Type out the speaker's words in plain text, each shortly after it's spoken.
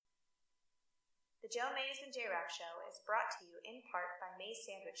Joe Mays and J-Raff Show is brought to you in part by Mays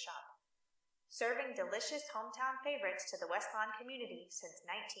Sandwich Shop, serving delicious hometown favorites to the West Lawn community since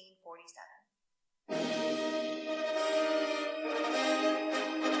 1947.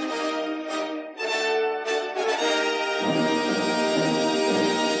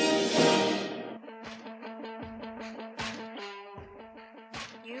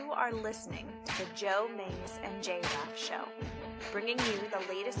 You are listening to the Joe Mays and J-Raff Show, bringing you the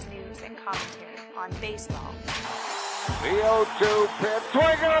latest news and commentary on baseball. The 0-2 pitch,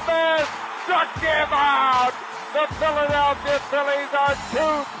 swing and a miss, struck him out. The Philadelphia Phillies are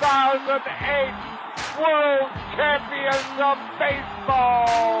 2008 World Champions of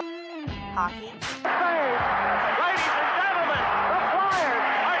Baseball. Hockey. Ladies and gentlemen, the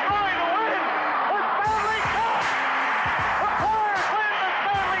Flyers are going to win the Stanley Cup. The Flyers win the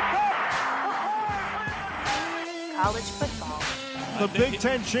Stanley Cup. College football. The Big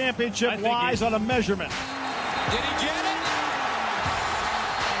Ten championship lies on a measurement. Did he get it?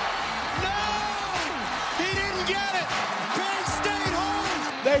 No! He didn't get it! Penn State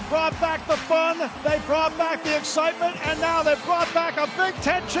home! They brought back the fun, they brought back the excitement, and now they've brought back a Big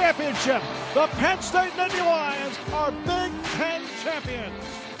Ten championship. The Penn State Nittany Lions are Big Ten champions.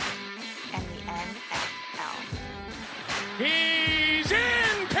 And the NFL. He's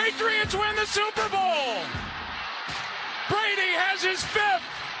in! Patriots win the Super Bowl! Brady has his fifth!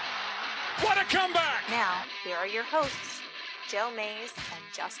 What a comeback! Now, here are your hosts, Joe Mays and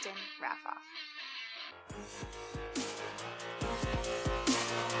Justin Raffoff.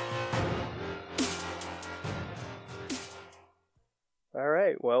 All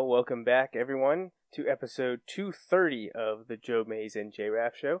right, well, welcome back, everyone, to episode 230 of the Joe Mays and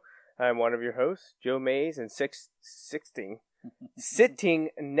J-Raff Show. I'm one of your hosts, Joe Mays, and sitting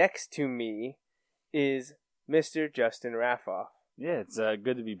next to me is Mr. Justin Raffoff. Yeah, it's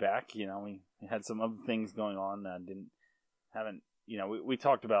good to be back. You know, we had some other things going on. We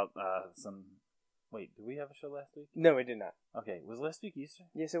talked about some. Wait, did we have a show last week? No, we did not. Okay, was last week Easter?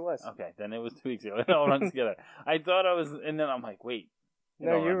 Yes, it was. Okay, then it was 2 weeks ago. It all runs together. I thought I was, and then I'm like, wait.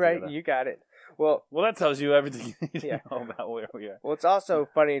 No, you're right. Together. You got it. Well, that tells you everything you need yeah. to know about where we are. Well, it's also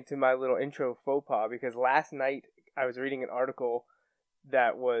funny to my little intro faux pas because last night I was reading an article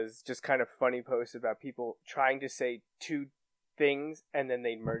that was just kind of funny posts about people trying to say two things and then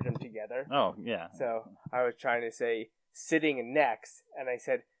they merge them together. Oh, yeah. So I was trying to say sitting next and I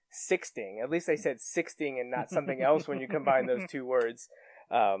said sixting. At least I said sixting and not something else when you combine those two words.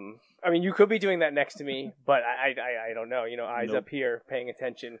 I mean, you could be doing that next to me, but I don't know. You know, eyes Nope. up here paying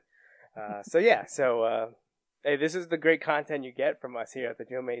attention. So hey, this is the great content you get from us here at the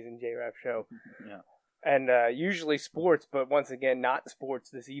Joe Mays and J-Raff Show. Yeah. And usually sports, but once again, not sports.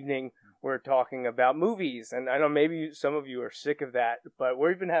 This evening, we're talking about movies. And I know maybe some of you are sick of that, but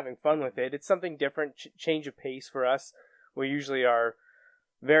we've been having fun with it. It's something different, change of pace for us. We usually are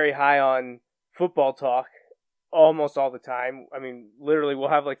very high on football talk almost all the time. I mean, literally, we'll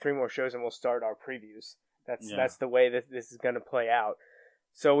have like 3 more shows and we'll start our previews. That's the way that this is going to play out.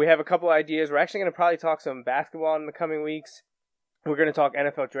 So we have a couple ideas. We're actually going to probably talk some basketball in the coming weeks. We're going to talk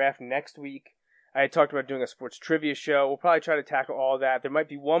NFL draft next week. I had talked about doing a sports trivia show. We'll probably try to tackle all that. There might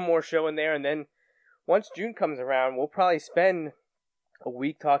be one more show in there, and then once June comes around, we'll probably spend a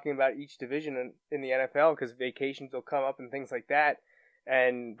week talking about each division in the NFL because vacations will come up and things like that.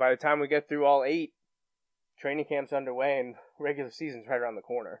 And by the time we get through all 8, training camp's underway and regular season's right around the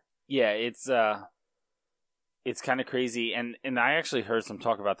corner. Yeah, it's kind of crazy. And I actually heard some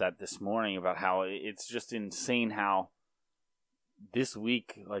talk about that this morning about how it's just insane how this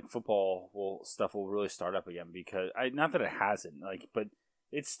week, like, football stuff will really start up again because not that it hasn't, like, but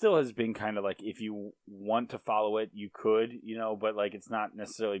it still has been kind of like if you want to follow it, you could, you know, but like it's not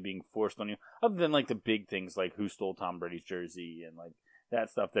necessarily being forced on you. Other than like the big things like who stole Tom Brady's jersey and like that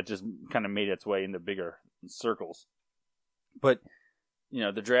stuff that just kind of made its way into bigger circles. But you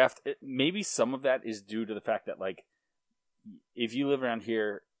know, the draft, maybe some of that is due to the fact that like if you live around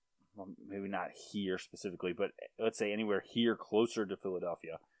here. Well, maybe not here specifically, but let's say anywhere here closer to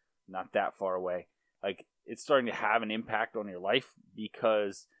Philadelphia, not that far away. Like, it's starting to have an impact on your life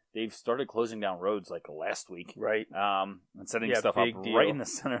because they've started closing down roads like last week. Right. And setting stuff up right in the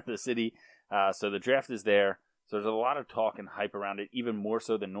center of the city. So the draft is there. So there's a lot of talk and hype around it, even more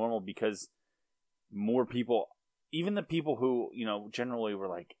so than normal because more people, even the people who, you know, generally were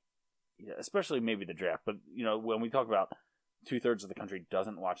like, especially maybe the draft, but, you know, when we talk about 2/3 of the country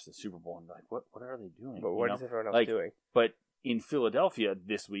doesn't watch the Super Bowl and be like, what are they doing? But what is everyone else doing? But in Philadelphia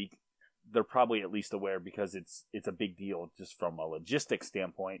this week, they're probably at least aware because it's a big deal just from a logistics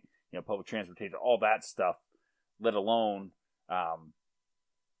standpoint, you know, public transportation, all that stuff, let alone,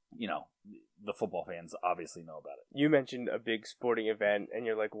 the football fans obviously know about it. You mentioned a big sporting event, and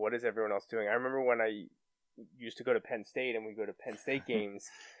you're like, what is everyone else doing? I remember when I used to go to Penn State, and we go to Penn State games,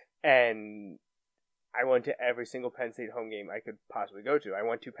 and I went to every single Penn State home game I could possibly go to. I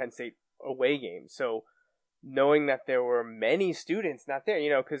went to Penn State away games. So knowing that there were many students not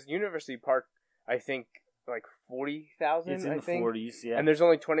there, because University Park, I think, like 40,000, It's in the 40s, yeah. And there's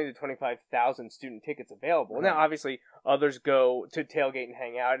only 20 to 25,000 student tickets available. Right. Now, obviously, others go to tailgate and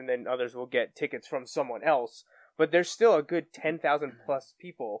hang out, and then others will get tickets from someone else. But there's still a good 10,000 plus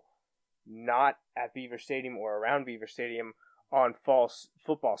people not at Beaver Stadium or around Beaver Stadium on fall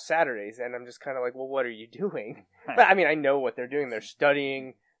football Saturdays. And I'm just kind of like, well, what are you doing? But I mean, I know what they're doing. They're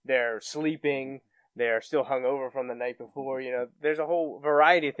studying, they're sleeping, they're still hungover from the night before. There's a whole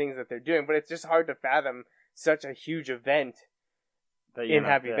variety of things that they're doing, but it's just hard to fathom such a huge event in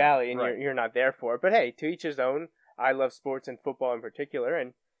Happy Valley, and right. you're not there for it. But hey, to each his own. I love sports and football in particular,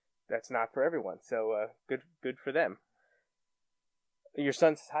 and that's not for everyone. So good for them. Your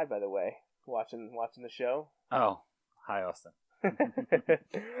son says hi, by the way, watching the show. Oh, hi, Austin.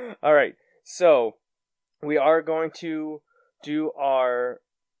 All right, so we are going to do our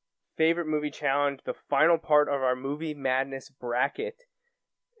favorite movie challenge. The final part of our Movie Madness bracket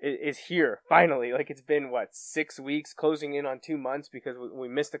is here, finally. Like, it's been, 6 weeks, closing in on 2 months, because we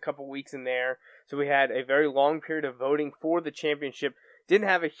missed a couple weeks in there. So we had a very long period of voting for the championship. Didn't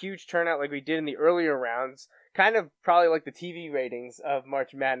have a huge turnout like we did in the earlier rounds. Kind of probably like the TV ratings of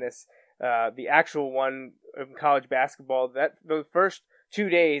March Madness. The actual one in college basketball, that the first 2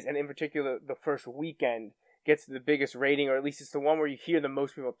 days, and in particular the first weekend, gets the biggest rating, or at least it's the one where you hear the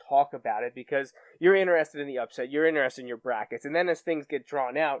most people talk about it, because you're interested in the upset, you're interested in your brackets, and then as things get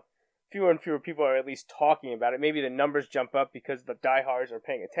drawn out, fewer and fewer people are at least talking about it. Maybe the numbers jump up because the diehards are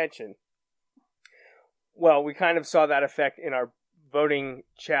paying attention. Well, we kind of saw that effect in our voting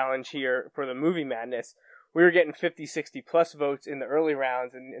challenge here for the Movie Madness. We were getting 50, 60 plus votes in the early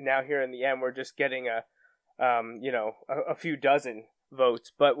rounds, and now here in the end, we're just getting a few dozen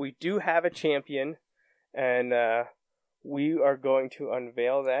votes. But we do have a champion, and we are going to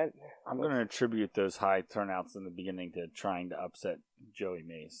unveil that. I'm going to attribute those high turnouts in the beginning to trying to upset Joey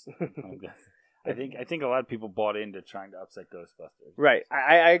Mays. I think a lot of people bought into trying to upset Ghostbusters. Right,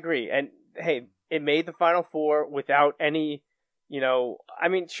 I agree. And hey, it made the Final Four without any, sure,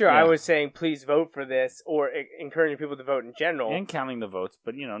 yeah. I was saying please vote for this, or encouraging people to vote in general. And counting the votes,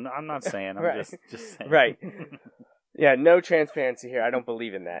 but I'm not saying, I'm right. just saying. Right. Yeah, no transparency here. I don't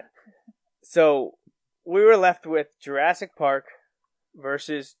believe in that. So we were left with Jurassic Park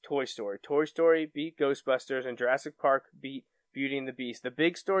versus Toy Story. Toy Story beat Ghostbusters, and Jurassic Park beat Beauty and the Beast. The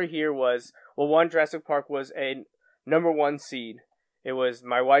big story here was, Jurassic Park was a number 1 seed. It was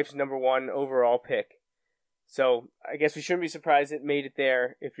my wife's number 1 overall pick. So I guess we shouldn't be surprised it made it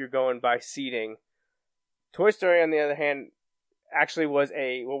there if you're going by seeding. Toy Story, on the other hand, actually was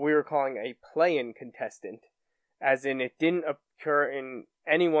what we were calling a play-in contestant, as in it didn't occur in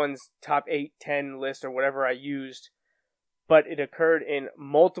anyone's top 8, 10 list or whatever I used, but it occurred in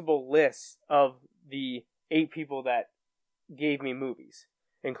multiple lists of the 8 people that gave me movies,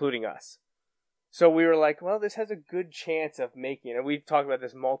 including us. So we were like, well, this has a good chance of making it. And we've talked about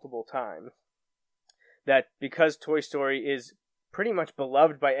this multiple times, that because Toy Story is pretty much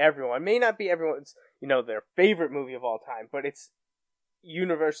beloved by everyone, may not be everyone's, their favorite movie of all time, but it's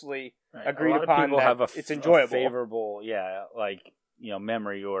universally agreed upon that it's enjoyable. A favorable,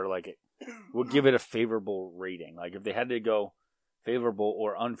 memory, or we'll give it a favorable rating. Like, if they had to go favorable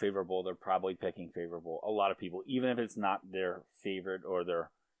or unfavorable, they're probably picking favorable. A lot of people, even if it's not their favorite or their,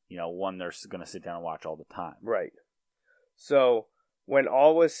 one they're going to sit down and watch all the time. Right. So when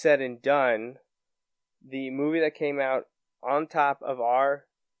all was said and done, the movie that came out on top of our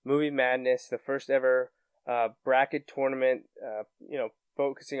Movie Madness, the first ever bracket tournament,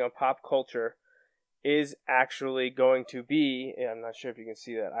 focusing on pop culture, is actually going to be, and I'm not sure if you can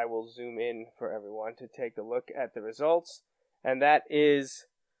see that, I will zoom in for everyone to take a look at the results, and that is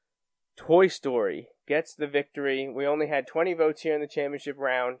Toy Story gets the victory. We only had 20 votes here in the championship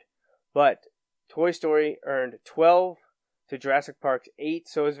round, but Toy Story earned 12 to Jurassic Park's 8,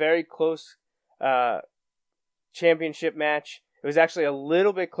 so it was very close championship match. It was actually a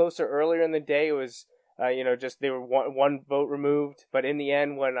little bit closer earlier in the day. It was, they were one vote removed, but in the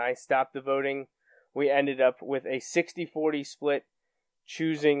end, when I stopped the voting, we ended up with a 60-40 split,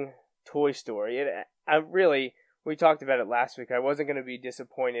 choosing Toy Story. We talked about it last week. I wasn't going to be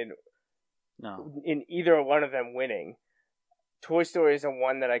disappointed in either one of them winning. Toy Story is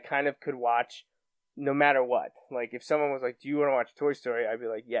one that I kind of could watch no matter what. Like, if someone was like, do you want to watch Toy Story? I'd be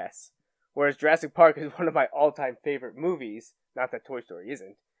like, yes. Whereas Jurassic Park is one of my all-time favorite movies. Not that Toy Story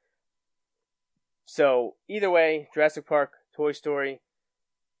isn't. So either way, Jurassic Park, Toy Story,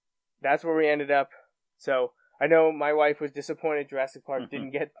 that's where we ended up. So I know my wife was disappointed Jurassic Park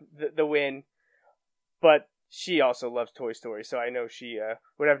didn't get the win, but she also loves Toy Story, so I know she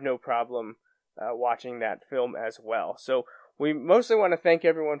would have no problem watching that film as well. So we mostly want to thank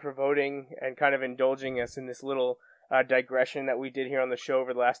everyone for voting and kind of indulging us in this little digression that we did here on the show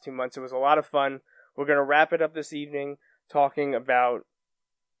over the last 2 months. It was a lot of fun. We're going to wrap it up this evening talking about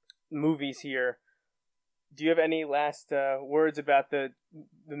movies here. Do you have any last words about the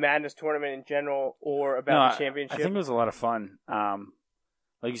Madness tournament in general or about the championship? I think it was a lot of fun.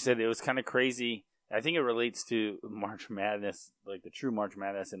 Like you said, it was kind of crazy. I think it relates to March Madness, like the true March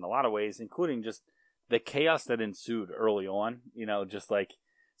Madness in a lot of ways, including just the chaos that ensued early on. You know, just like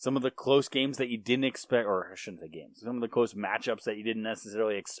some of the close games that you didn't expect, or I shouldn't say games, some of the close matchups that you didn't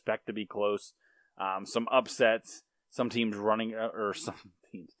necessarily expect to be close. Some upsets, some teams running, or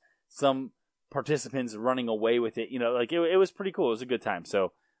some participants running away with it. You know, like it was pretty cool. It was a good time.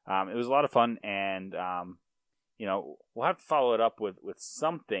 So it was a lot of fun, and you know, we'll have to follow it up with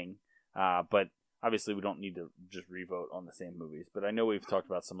something, but obviously we don't need to just revote on the same movies. But I know we've talked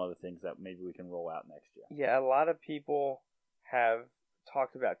about some other things that maybe we can roll out next year. Yeah, a lot of people have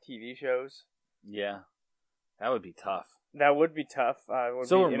talked about TV shows. Yeah, that would be tough. That would be tough.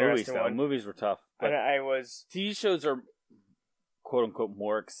 So were movies, though. Movies were tough. But TV shows are quote unquote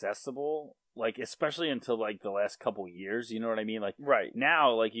more accessible. Like, especially until like the last couple years, you know what I mean? Like, right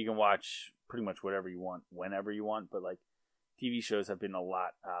now, like you can watch pretty much whatever you want, whenever you want. But like, TV shows have been a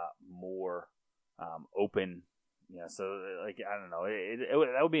lot more open. Yeah, so like I don't know,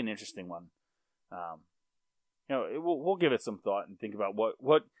 that would be an interesting one. You know, we'll give it some thought and think about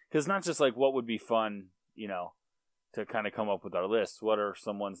what because not just like what would be fun, you know, to kind of come up with our list. What are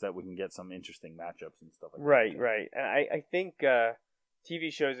some ones that we can get some interesting matchups and stuff like that? Right. And I think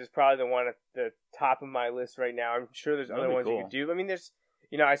TV shows is probably the one at the top of my list right now. I'm sure there's other ones you could do. I mean, there's,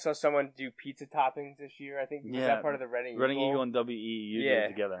 you know, I saw someone do pizza toppings this year. I think was that part of the Reading Eagle? Reading Eagle and WEEU did it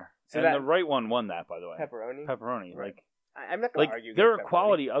together. So and the right one won that, by the way. Pepperoni. Right. Like, I'm not going to argue. There are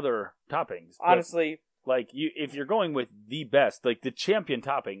quality other toppings. Honestly, like if you're going with the best, like the champion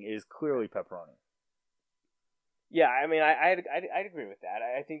topping is clearly pepperoni. Yeah, I mean, I'd agree with that.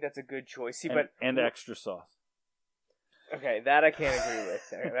 I think that's a good choice. See, and extra sauce. Okay, that I can't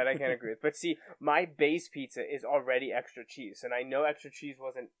agree with. But see, my base pizza is already extra cheese, and I know extra cheese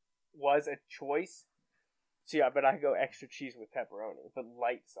was a choice. So yeah, but I go extra cheese with pepperoni, but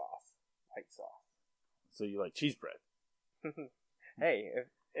light sauce. So you like cheese bread? Hey,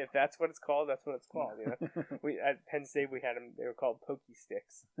 if that's what it's called, that's what it's called. You know, we at Penn State we had them. They were called Pokey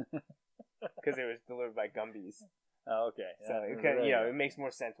Sticks because it was delivered by Gumby's. Oh, okay. So it makes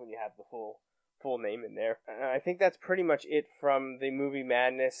more sense when you have the full name in there. I think that's pretty much it from the movie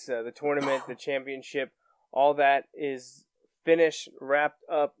Madness, the tournament, the championship. All that is finished, wrapped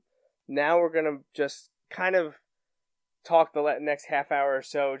up. Now we're gonna just kind of talk the next half hour or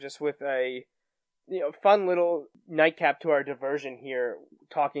so, just with a fun little nightcap to our diversion here,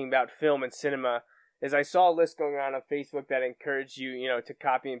 talking about film and cinema. As I saw a list going on Facebook that encouraged you, to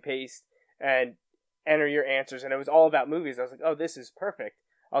copy and paste and enter your answers, and it was all about movies. I was like, oh, this is perfect.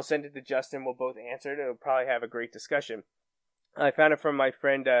 I'll send it to Justin. We'll both answer it, and we'll probably have a great discussion. I found it from my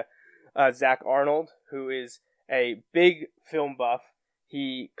friend Zach Arnold, who is a big film buff.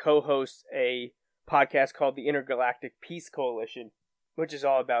 He co-hosts a podcast called the Intergalactic Peace Coalition, which is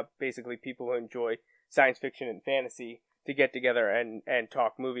all about basically people who enjoy science fiction and fantasy to get together and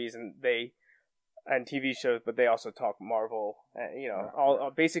talk movies and TV shows, but they also talk Marvel,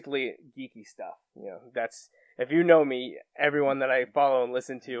 all basically geeky stuff. That's, if you know me, everyone that I follow and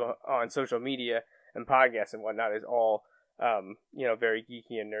listen to on social media and podcasts and whatnot is all, very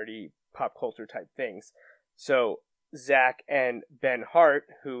geeky and nerdy pop culture type things. So Zach and Ben Hart,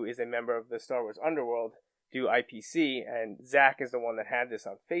 who is a member of the Star Wars Underworld, do IPC, and Zach is the one that had this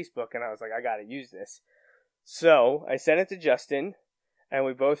on Facebook, and I was like, I gotta use this. So I sent it to Justin, and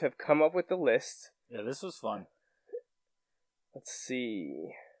we both have come up with the list. Yeah, this was fun. Let's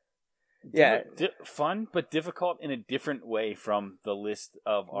see. Fun, but difficult in a different way from the list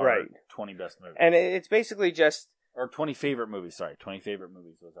of our 20 best movies. And it's basically just... Or 20 favorite movies, 20 favorite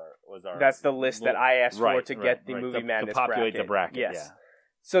movies was our... That's the list that I asked for to get the Movie Madness bracket. To populate bracket. the bracket, yes. Yeah.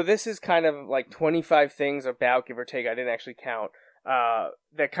 So this is kind of like 25 things about, give or take, I didn't actually count,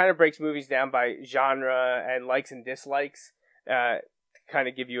 that kind of breaks movies down by genre and likes and dislikes, to kind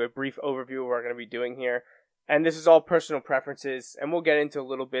of give you a brief overview of what we're going to be doing here. And this is all personal preferences, and we'll get into a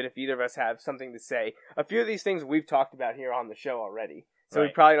little bit if either of us have something to say. A few of these things we've talked about here on the show already, so we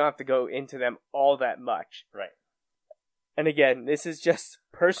probably don't have to go into them all that much. Right. And again, this is just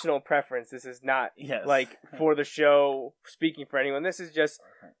personal preference. This is not Yes. like for the show, speaking for anyone. This is just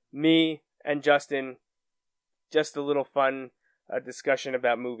me and Justin, just a little fun discussion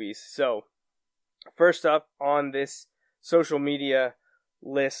about movies. So, first up on this social media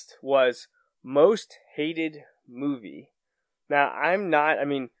list was most hated movie. Now,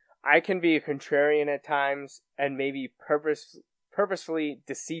 I can be a contrarian at times and maybe purposefully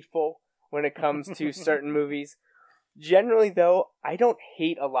deceitful when it comes to certain movies. Generally, though, I don't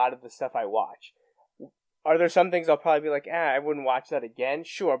hate a lot of the stuff I watch. Are there some things I'll probably be like, I wouldn't watch that again?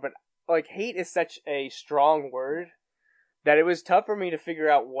 Sure, but like hate is such a strong word that it was tough for me to figure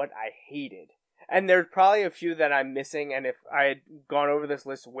out what I hated. And there's probably a few that I'm missing, and if I had gone over this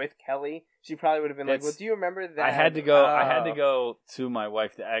list with Kelly, she probably would have been like, well, do you remember that? I had to go to my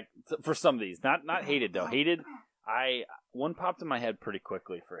wife for some of these. Not hated, though. Hated, one popped in my head pretty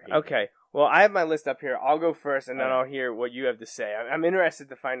quickly for hated. Okay. Well, I have my list up here. I'll go first, and then I'll hear what you have to say. I'm interested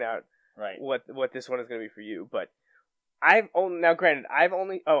to find out what this one is going to be for you. But I've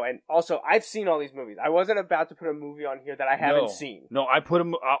seen all these movies. I wasn't about to put a movie on here that I haven't seen. No, I put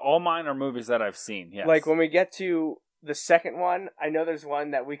them. All mine are movies that I've seen. Yes. Like when we get to the second one, I know there's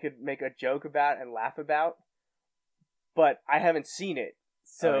one that we could make a joke about and laugh about, but I haven't seen it.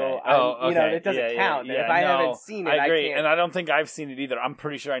 So, it doesn't count. Yeah, if I haven't seen it, I agree. I can't. And I don't think I've seen it either. I'm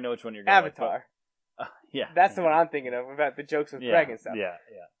pretty sure I know which one you're going with. Avatar. Yeah. That's the one I'm thinking of, about the jokes with Greg and stuff. Yeah.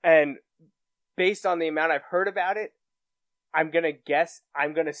 And based on the amount I've heard about it, I'm going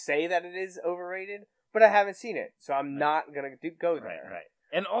to say that it is overrated, but I haven't seen it. So I'm not going to go there. Right.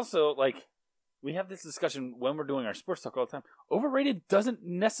 And also, like, we have this discussion when we're doing our sports talk all the time. Overrated doesn't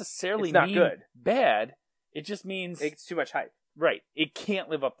necessarily mean good. Bad. It just means it's too much hype. Right. It can't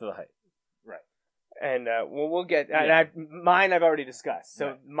live up to the hype. Right. And we'll get... Yeah. Mine I've already discussed,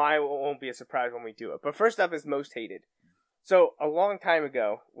 so mine won't be a surprise when we do it. But first up is most hated. So, a long time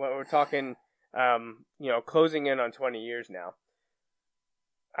ago, when we're talking, closing in on 20 years now,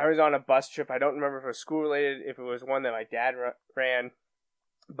 I was on a bus trip. I don't remember if it was school-related, if it was one that my dad ran,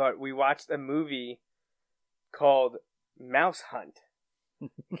 but we watched a movie called Mouse Hunt.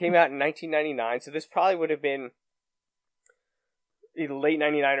 It came out in 1999, so this probably would have been either late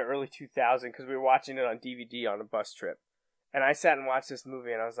 99 or early 2000 because we were watching it on DVD on a bus trip. And I sat and watched this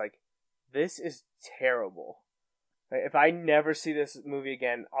movie and I was like, this is terrible. Like, if I never see this movie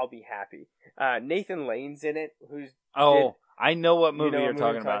again, I'll be happy. Nathan Lane's in it. I know what movie you're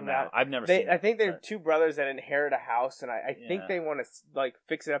talking about now. I've never seen it. I think they're two brothers that inherit a house, and I think they want to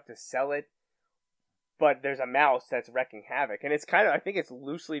fix it up to sell it. But there's a mouse that's wrecking havoc, and I think it's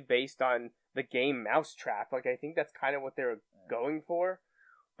loosely based on the game Mousetrap. Like, I think that's kind of what they're going for.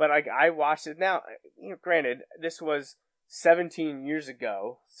 But I watched it now. Granted, this was 17 years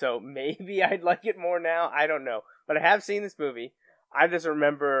ago, so maybe I'd like it more now. I don't know, but I have seen this movie. I just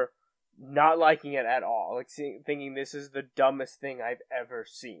remember not liking it at all, thinking this is the dumbest thing I've ever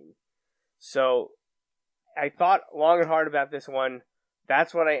seen. So I thought long and hard about this one.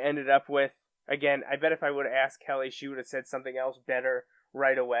 That's what I ended up with. Again, I bet if I would have asked Kelly, she would have said something else better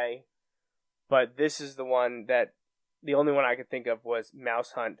right away. But this is the only one I could think of was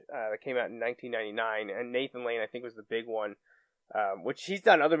Mouse Hunt, that came out in 1999. And Nathan Lane, I think, was the big one, which he's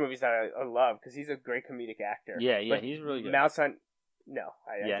done other movies that I love because he's a great comedic actor. Yeah, he's really good. Mouse Hunt, no,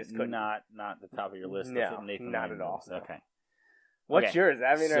 I just couldn't. Not the top of your list. No, Nathan not Lane at all. Movies. Okay. What's yours?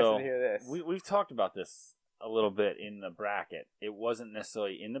 I'm interested to hear this. We've talked about this a little bit in the bracket. It wasn't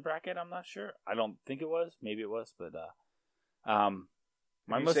necessarily in the bracket, I'm not sure. I don't think it was. Maybe it was, but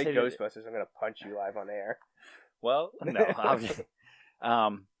my most hated Ghostbusters, I'm going to punch you live on air. Well,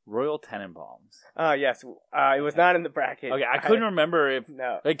 no. Royal Tenenbaums. Oh, yes. It was not in the bracket. Okay, I couldn't remember if...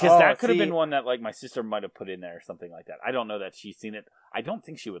 No. Because that could have been one that my sister might have put in there or something like that. I don't know that she's seen it. I don't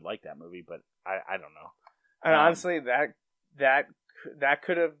think she would like that movie, but I don't know. And honestly, that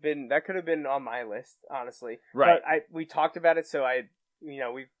could have been on my list, honestly. Right. But we talked about it, so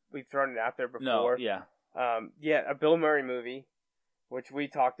we've thrown it out there before. No, yeah. A Bill Murray movie, which we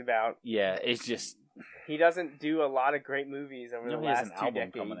talked about. Yeah, it's just... He doesn't do a lot of great movies over the last 2 decades. He has an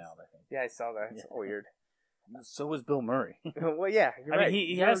album coming out, I think. Yeah, I saw that. It's weird. So was Bill Murray. Well, yeah, you're right.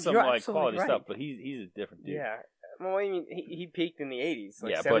 He has some quality stuff, but he's a different dude. Yeah. Well, I mean, he peaked in the 80s.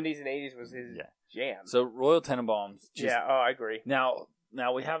 70s and 80s was his jam. So Royal Tenenbaums. I agree. Now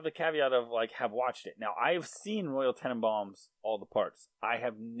we have the caveat of have watched it. Now I have seen Royal Tenenbaums all the parts. I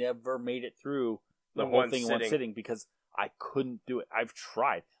have never made it through the whole thing in one sitting because I couldn't do it. I've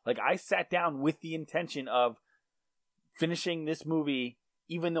tried. I sat down with the intention of finishing this movie,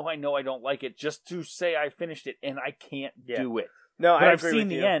 even though I know I don't like it, just to say I finished it, and I can't do it. No, but I I've agree seen with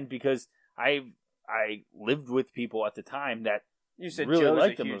the you. end because I I lived with people at the time that You said really Joe's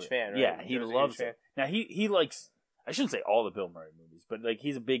liked a the huge movie. fan, right? Yeah, he Joe's a loves huge it. Now he likes. I shouldn't say all the Bill Murray movies, but like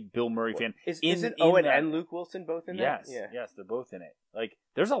he's a big Bill Murray fan. Isn't Owen and Luke Wilson both in that? Yes, yes, they're both in it. Like,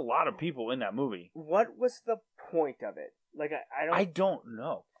 there's a lot of people in that movie. What was the point of it? Like, I don't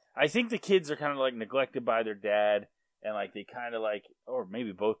know. I think the kids are kind of like neglected by their dad, and like they kind of like, or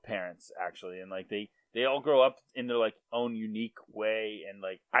maybe both parents actually, and like they all grow up in their like own unique way, and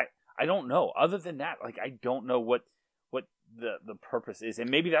like I don't know. Other than that, like I don't know what the purpose is, and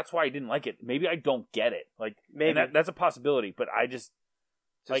maybe that's why I didn't like it. Maybe I don't get it. Like maybe that's a possibility, but I just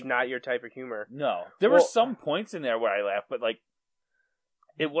like not your type of humor. No, there were some points in there where I laughed, but like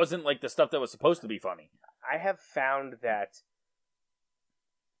it wasn't like the stuff that was supposed to be funny. I have found that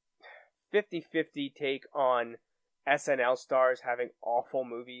 50-50 take on SNL stars having awful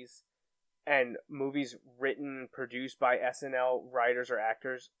movies and movies written, produced by SNL writers or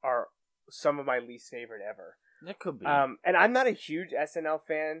actors are some of my least favorite ever. It could be. And I'm not a huge SNL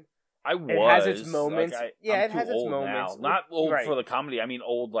fan. It has its moments. Like it I'm has too its old moments. Now. Not old right. for the comedy. I mean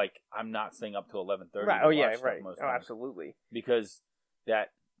old like I'm not staying up till 11:30. Right. Oh yeah. Right. Most Oh, times. absolutely. Because that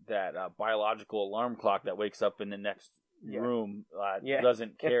biological alarm clock that wakes up in the next room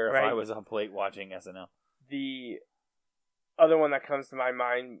doesn't care if I was up late watching SNL. The other one that comes to my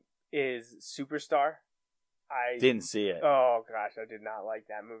mind is Superstar. I didn't see it. Oh gosh, I did not like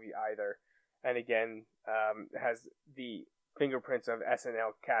that movie either. And again, has the fingerprints of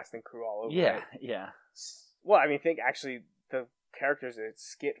SNL cast and crew all over it. Yeah. Well, I mean, think actually the characters that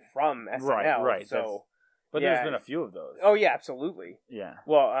skit from SNL. Right. So, but there's been a few of those. Oh yeah, absolutely. Yeah.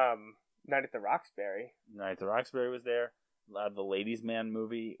 Well, Night at the Roxbury. Night at the Roxbury was there. The Ladies Man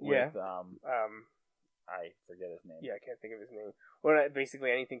movie with I forget his name. Yeah, I can't think of his name. Well,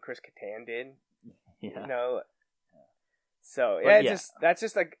 basically anything Chris Kattan did. Yeah. You know. So that's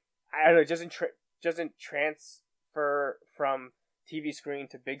just like I don't know. It doesn't transfer from TV screen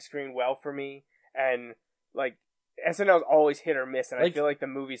to big screen well for me, and like SNL's always hit or miss, and I feel like the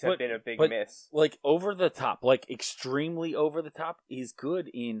movies have been a big miss. Like over the top, like extremely over the top, is good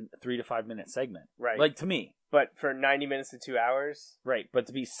in 3 to 5 minute segment, right? Like to me, but for 90 minutes to 2 hours, right? But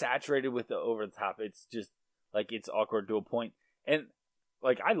to be saturated with the over the top, it's just like it's awkward to a point, and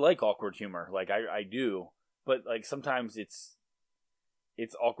like I like awkward humor, like I do, but like sometimes it's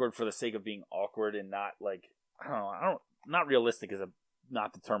awkward for the sake of being awkward and not like not realistic is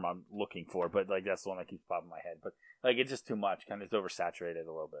not the term I'm looking for, but like that's the one that keeps popping in my head. But like it's just too much, kind of it's oversaturated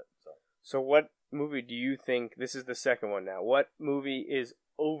a little bit. So what movie do you think? This is the second one now. What movie is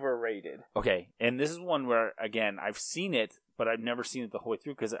overrated? Okay, and this is one where again I've seen it, but I've never seen it the whole way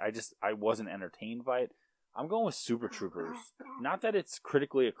through because I wasn't entertained by it. I'm going with Super Troopers. Not that it's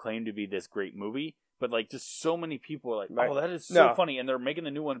critically acclaimed to be this great movie, but like just so many people are like, oh, that is so funny, and they're making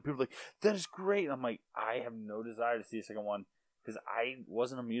the new one. And people are like, that is great. And I'm like, I have no desire to see the second one because I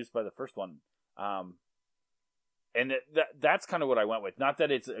wasn't amused by the first one. And that's kind of what I went with. Not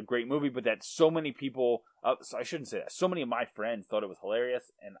that it's a great movie, but that so many people. So I shouldn't say that. So many of my friends thought it was hilarious,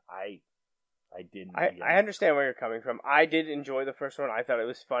 and I didn't. I understand where you're coming from. I did enjoy the first one. I thought it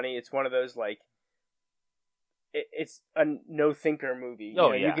was funny. It's one of those like. It's a no thinker movie.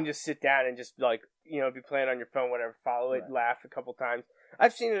 You can just sit down and just like be playing on your phone, whatever. Follow it, laugh a couple times.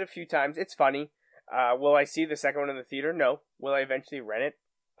 I've seen it a few times. It's funny. Will I see the second one in the theater? No. Will I eventually rent it?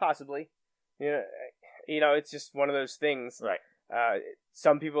 Possibly. It's just one of those things. Right.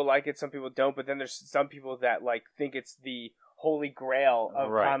 Some people like it, some people don't. But then there's some people that like think it's the holy grail of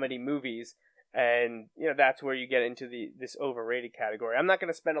comedy movies. And that's where you get into this overrated category. I'm not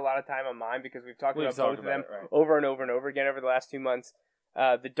going to spend a lot of time on mine because we've talked about both of them over and over and over again over the last 2 months.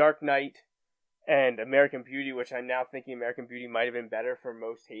 The Dark Knight and American Beauty, which I'm now thinking American Beauty might have been better for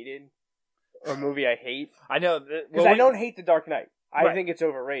most hated or movie I hate. I know because I don't hate The Dark Knight. I think it's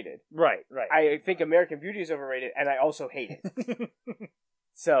overrated. Right. I think American Beauty is overrated, and I also hate it.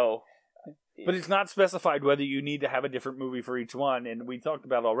 So. But it's not specified whether you need to have a different movie for each one, and we talked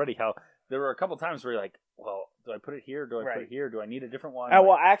about already how there were a couple times where you're like, well, do I put it here? Do I put it here? Do I need a different one?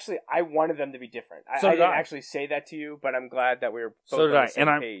 Well, actually, I wanted them to be different. I didn't actually say that to you, but I'm glad that we were both on the same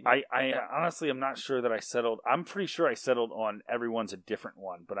page. I honestly am not sure that I settled. I'm pretty sure I settled on everyone's a different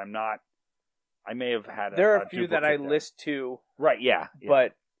one, but I'm not. I may have had there are a few that I list too. Right, yeah.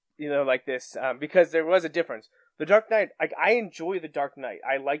 But, like this, because there was a difference. The Dark Knight, I enjoy The Dark Knight.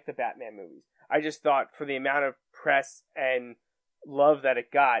 I like the Batman movies. I just thought for the amount of press and love that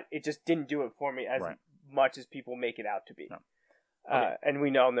it got, it just didn't do it for me as much as people make it out to be. No. Okay. And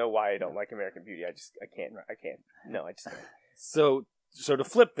we all know why I don't like American Beauty. I can't. No, I just can't. So So to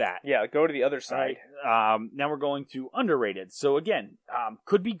flip that, Yeah, go to the other side. now we're going to underrated. So again,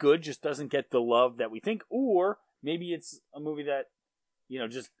 could be good, just doesn't get the love that we think, or maybe it's a movie that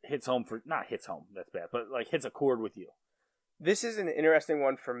just hits home not hits home. That's bad, but like hits a chord with you. This is an interesting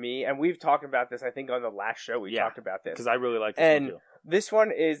one for me, and we've talked about this. I think on the last show we talked about this because I really like this one too. This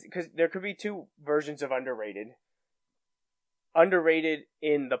one is because there could be two versions of underrated. Underrated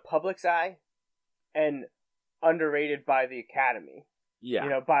in the public's eye, and underrated by the Academy.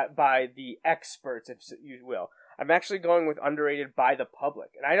 Yeah, by the experts, if you will. I'm actually going with underrated by the public,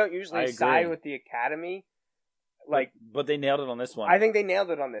 and I don't usually side with the Academy. But they nailed it on this one. I think they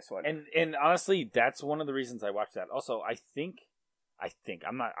nailed it on this one. And honestly, that's one of the reasons I watched that. Also, I think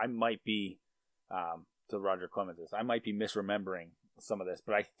I might be to Roger Clemens. I might be misremembering some of this,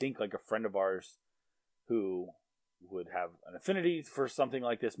 but I think like a friend of ours who would have an affinity for something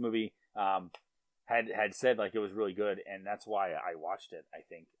like this movie had said like it was really good, and that's why I watched it. I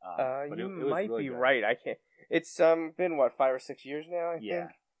think but you it might really be good. right. I can't. It's been what 5 or 6 years now. I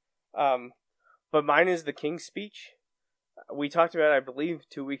think. But mine is The King's Speech. We talked about it, I believe,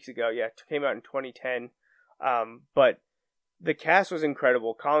 2 weeks ago. Yeah, it came out in 2010. But the cast was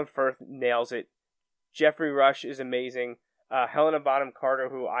incredible. Colin Firth nails it. Jeffrey Rush is amazing. Helena Bonham Carter,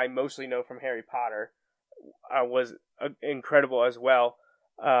 who I mostly know from Harry Potter, was incredible as well.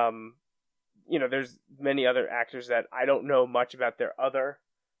 There's many other actors that I don't know much about their other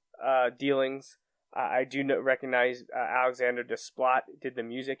dealings. I do recognize Alexander Desplat did the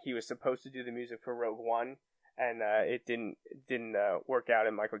music. He was supposed to do the music for Rogue One, and it didn't work out.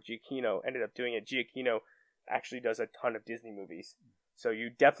 And Michael Giacchino ended up doing it. Giacchino actually does a ton of Disney movies, so you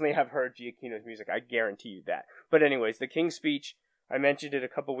definitely have heard Giacchino's music. I guarantee you that. But anyways, The King's Speech. I mentioned it a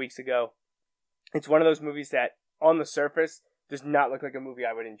couple weeks ago. It's one of those movies that, on the surface, does not look like a movie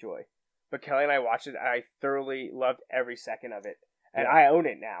I would enjoy. But Kelly and I watched it, and I thoroughly loved every second of it. And I own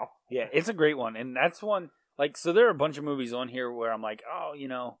it now. Yeah, it's a great one. And that's one, so there are a bunch of movies on here where I'm like, oh,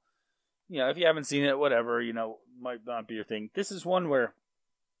 if you haven't seen it, whatever, might not be your thing. This is one where,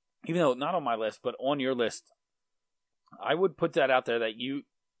 even though not on my list, but on your list, I would put that out there that you,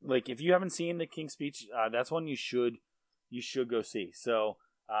 if you haven't seen The King's Speech, that's one you should go see. So,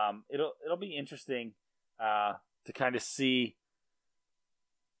 it'll be interesting, to kind of see,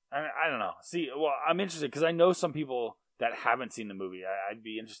 I don't know. Well, I'm interested because I know some people that haven't seen the movie. I'd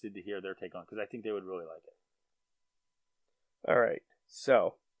be interested to hear their take on it because I think they would really like it. All right.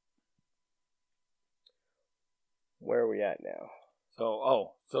 So, where are we at now?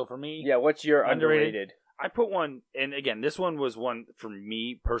 So for me... Yeah, what's your underrated? I put one, and again, this one was one for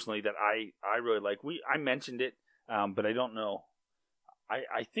me personally that I really like. I mentioned it, but I don't know.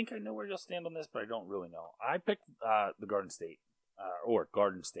 I think I know where you'll stand on this, but I don't really know. I picked the Garden State, or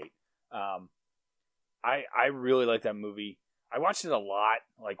Garden State. I really like that movie. I watched it a lot,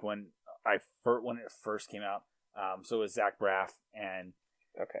 when it first came out. So it was Zach Braff and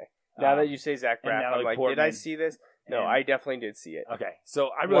okay. Now that you say Zach Braff, I'm like, Portman, did I see this? No, I definitely did see it. Okay, so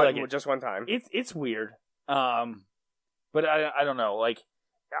I really like it just one time. It's weird, but I don't know.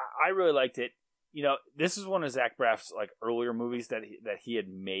 I really liked it. This is one of Zach Braff's earlier movies that he had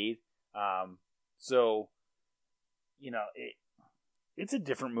made. So it's a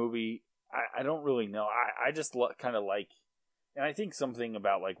different movie. I don't really know. I just kind of and I think something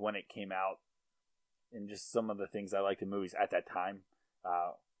about when it came out and just some of the things I liked in movies at that time,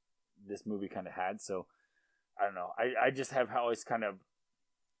 this movie kind of had. So I don't know. I just have always kind of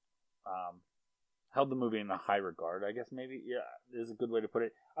held the movie in a high regard, I guess maybe. Yeah, is a good way to put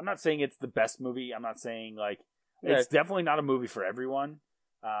it. I'm not saying it's the best movie. I'm not saying it's definitely not a movie for everyone.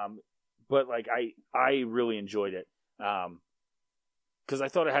 But I really enjoyed it. Because I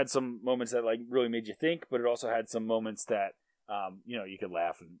thought it had some moments that really made you think, but it also had some moments that you could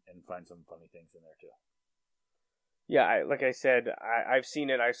laugh and find some funny things in there too. Yeah, like I said, I've seen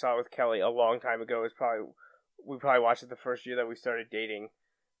it. I saw it with Kelly a long time ago. We probably watched it the first year that we started dating.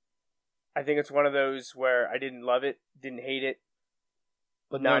 I think it's one of those where I didn't love it, didn't hate it,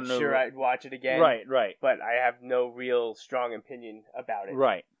 but not sure I'd watch it again. Right. But I have no real strong opinion about it.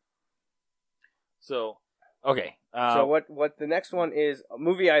 Right. So, okay. So what the next one is a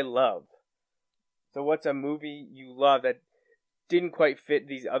movie I love. So what's a movie you love that didn't quite fit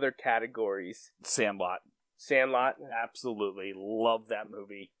these other categories? Sandlot. Absolutely love that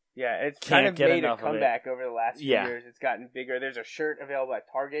movie. Yeah, it's kind of made a comeback over the last few years. It's gotten bigger. There's a shirt available at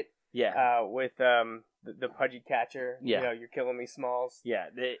Target. Yeah. With the pudgy catcher. Yeah. You're killing me, Smalls. Yeah,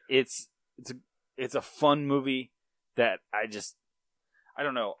 it's a fun movie that I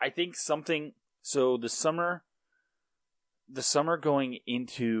don't know. I think something. So the summer going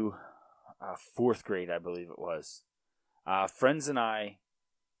into 4th grade, I believe it was. friends and I,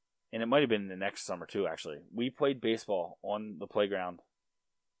 and it might have been the next summer too, actually, we played baseball on the playground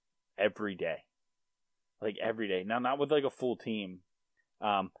every day. Like, every day. Now, not with, like, a full team,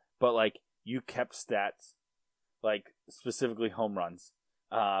 but, like, you kept stats, like, specifically home runs.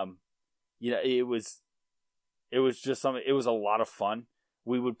 You know, it was just something, it was a lot of fun.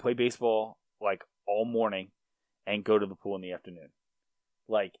 We would play baseball, like, all morning and go to the pool in the afternoon.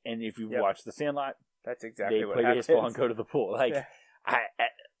 Like, and if you watch The Sandlot, that's exactly they what play happens. baseball and go to the pool. Like,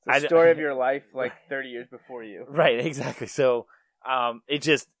 It's the story of your life, like 30 years before you. Right, exactly. So, it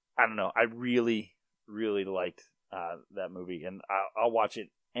just, I don't know. I really, really liked that movie, and I'll watch it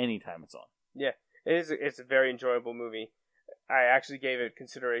anytime it's on. Yeah, it's a very enjoyable movie. I actually gave it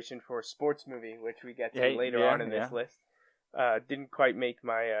consideration for a sports movie, which we get to later on in this list. Didn't quite make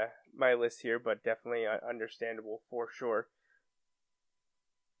my my list here, but definitely understandable for sure.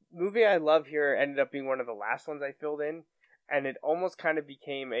 Movie I love here ended up being one of the last ones I filled in, and it almost kind of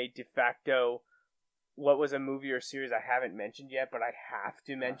became a de facto what was a movie or series I haven't mentioned yet, but I have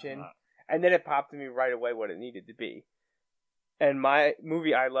to mention. And then it popped to me right away what it needed to be. And my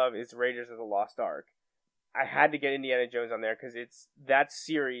movie I love is Raiders of the Lost Ark. I had to get Indiana Jones on there because it's that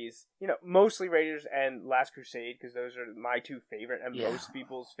series, you know, mostly Raiders and Last Crusade, because those are my two favorite and most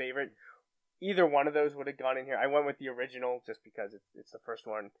people's favorite. Either one of those would have gone in here. I went with the original just because it's the first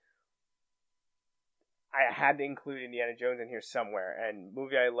one. I had to include Indiana Jones in here somewhere, and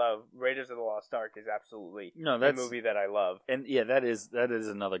movie I love, Raiders of the Lost Ark, is absolutely the movie that I love. And yeah, that is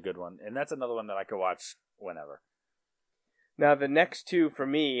another good one, and that's another one that I could watch whenever. Now, the next two, for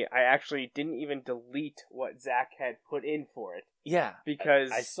me, I actually didn't even delete what Zach had put in for it. Yeah. Because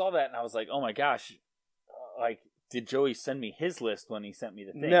I saw that and I was like, oh my gosh, like, did Joey send me his list when he sent me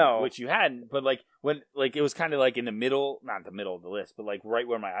the thing? No. Which you hadn't, but like, when, like, it was kind of like in the middle, not the middle of the list, but like right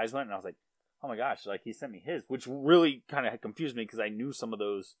where my eyes went, and I was like, oh my gosh, like, he sent me his, which really kind of confused me because I knew some of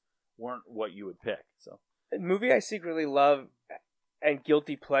those weren't what you would pick, so. The movie I secretly love and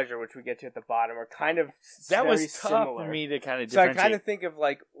Guilty Pleasure, which we get to at the bottom, are kind of that very was tough similar. for me to kind of differentiate. So I kind of think of,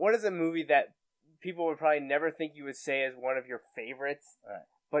 like, what is a movie that people would probably never think you would say is one of your favorites,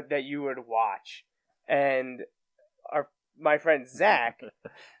 but that you would watch? And my friend Zach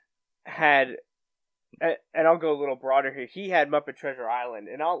had, and I'll go a little broader here, he had Muppet Treasure Island,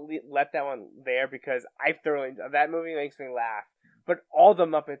 and I'll let that one there because that movie makes me laugh. But all the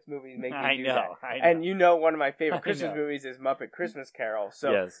Muppets movies make me do that. I know. And you know one of my favorite Christmas movies is Muppet Christmas Carol.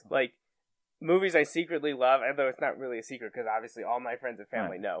 So, like, movies I secretly love, although it's not really a secret because obviously all my friends and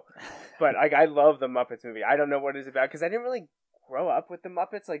family know. But, like, I love the Muppets movie. I don't know what it's about because I didn't really grow up with the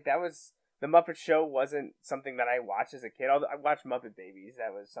Muppets. Like, the Muppet Show wasn't something that I watched as a kid. Although I watched Muppet Babies.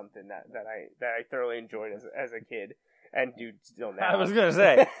 That was something that I thoroughly enjoyed as a kid. And do still now. I was going to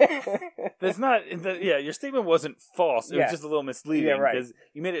say, that's not, your statement wasn't false. It was just a little misleading because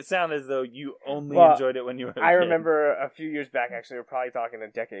you made it sound as though you only enjoyed it when you were a kid. I remember a few years back, actually, we're probably talking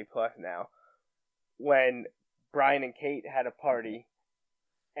a decade plus now, when Brian and Kate had a party,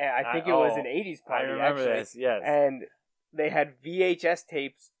 and I think it was an 80s party, I remember this, yes. And they had VHS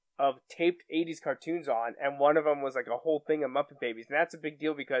tapes of taped 80s cartoons on, and one of them was like a whole thing of Muppet Babies, and that's a big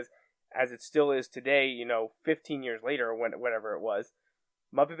deal because as it still is today, 15 years later or whatever it was,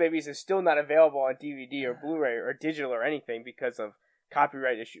 Muppet Babies is still not available on DVD or Blu-ray or digital or anything because of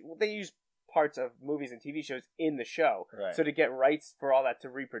copyright issues. Well, they use parts of movies and TV shows in the show. Right. So to get rights for all that to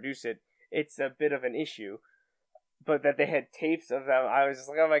reproduce it, it's a bit of an issue. But that they had tapes of them, I was just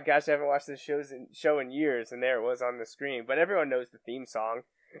like, oh my gosh, I haven't watched this show in years, and there it was on the screen. But everyone knows the theme song.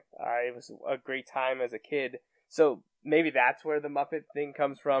 It was a great time as a kid. So maybe that's where the Muppet thing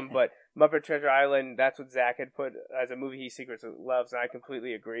comes from, but Muppet Treasure Island, that's what Zach had put as a movie he secretly loves, and I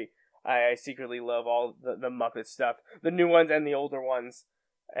completely agree. I secretly love all the Muppet stuff, the new ones and the older ones,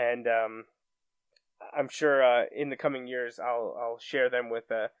 and I'm sure in the coming years I'll share them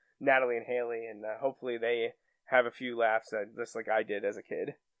with Natalie and Haley, and hopefully they have a few laughs just like I did as a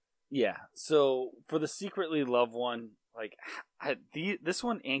kid. Yeah, so for the secretly love one, like this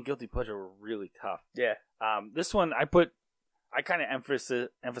one and Guilty Pleasure were really tough. Yeah. This one I kind of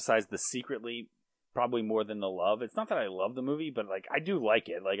emphasize the secretly probably more than the love. It's not that I love the movie, but like I do like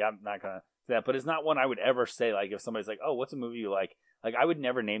it. Like I'm not gonna say that, but it's not one I would ever say. Like if somebody's like, "Oh, what's a movie you like?" Like I would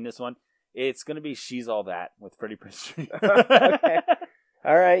never name this one. It's gonna be She's All That with Freddie Prinze Jr. Okay.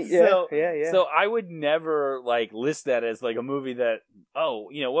 All right. Yeah. So I would never like list that as like a movie that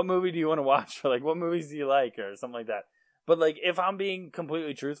what movie do you want to watch, or like what movies do you like, or something like that. But like if I'm being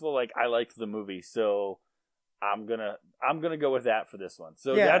completely truthful, like I liked the movie, so I'm gonna go with that for this one.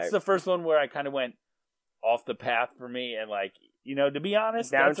 So that's the first one where I kind of went off the path for me, and like to be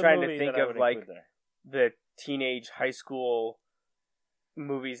honest, now that's I'm trying a movie to think that of like the teenage high school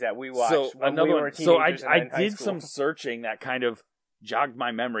movies that we watched So when another we were one. teenagers. So I and in high did school. some searching that kind of jogged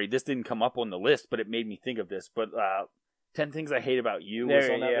my memory. This didn't come up on the list, but it made me think of this. But 10 Things I Hate About You was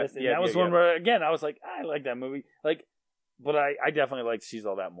There, on that yeah, list, and yeah, that was yeah, one where again I was like, I like that movie, like, but I definitely liked She's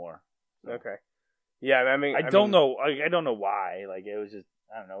All That more. Okay. Yeah, I mean, I don't know why. Like, it was just,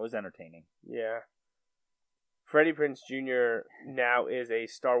 I don't know, it was entertaining. Yeah. Freddie Prinze Jr. now is a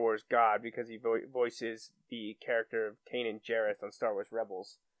Star Wars god because he voices the character of Kanan Jarrus on Star Wars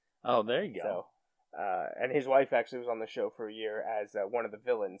Rebels. Oh, there you go. So, and his wife actually was on the show for a year as one of the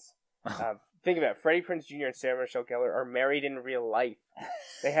villains. Think about it. Freddie Prinze Jr. and Sarah Michelle Gellar are married in real life.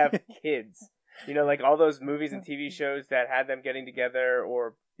 They have kids. You know, like all those movies and TV shows that had them getting together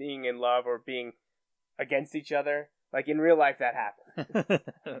or being in love or being against each other. Like in real life, that happened.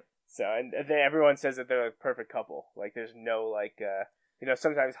 So, and everyone says that they're a perfect couple. Like, there's no, like, you know,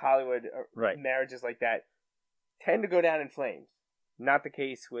 sometimes Hollywood marriages like that tend to go down in flames. Not the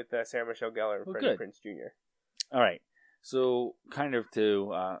case with Sarah Michelle Gellar and Freddie Prinze Jr. All right. So, kind of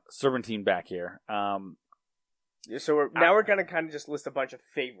to Serpentine back here. So we're going to kind of just list a bunch of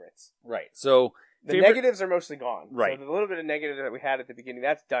favorites. Right. So the negatives are mostly gone. Right. So the little bit of negative that we had at the beginning,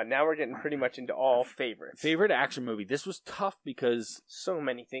 that's done. Now we're getting pretty much into all favorites. Favorite action movie. This was tough because so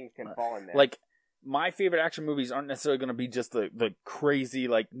many things can fall in there. Like, my favorite action movies aren't necessarily going to be just the crazy,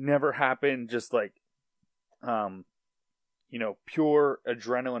 like, never happened, just like, you know, pure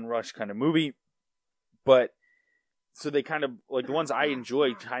adrenaline rush kind of movie. But so they kind of, like, the ones I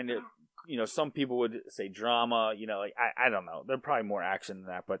enjoy kind of, you know, some people would say drama, you know, like, I don't know. They're probably more action than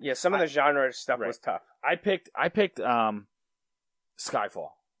that, but yeah, some of the genre stuff was tough. I picked Skyfall.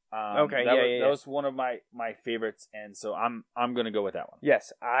 Okay, that was one of my favorites, and so I'm going to go with that one.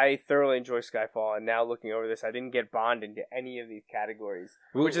 Yes, I thoroughly enjoy Skyfall, and now looking over this, I didn't get Bond into any of these categories,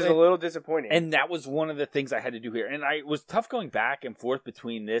 which is a little disappointing. And that was one of the things I had to do here, and it was tough going back and forth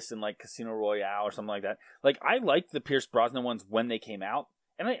between this and like Casino Royale or something like that. Like, I liked the Pierce Brosnan ones when they came out,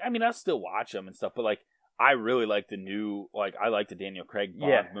 and I mean, I'll still watch them and stuff, but like, I really like the new, like, I like the Daniel Craig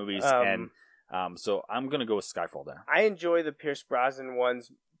Bond movies, and so I'm going to go with Skyfall there. I enjoy the Pierce Brosnan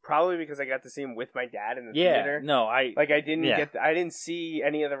ones. Probably because I got to see him with my dad in the theater. No, I didn't see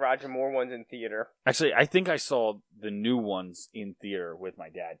any of the Roger Moore ones in theater. Actually, I think I saw the new ones in theater with my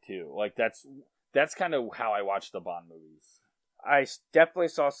dad too. Like, that's kind of how I watch the Bond movies. I definitely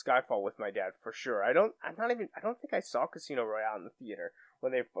saw Skyfall with my dad for sure. I don't think I saw Casino Royale in the theater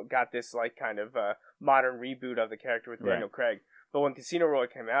when they got this like kind of modern reboot of the character with Daniel Craig. But when Casino Royale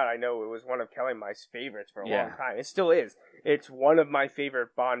came out, I know it was one of Kelly and my favorites for a long time. It still is. It's one of my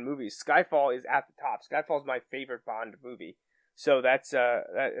favorite Bond movies. Skyfall is at the top. Skyfall is my favorite Bond movie. So that's a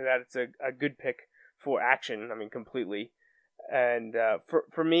good pick for action. I mean, completely. And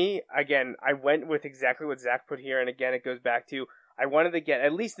for me, again, I went with exactly what Zach put here. And again, it goes back to I wanted to get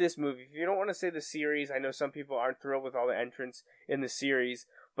at least this movie. If you don't want to say the series, I know some people aren't thrilled with all the entrants in the series.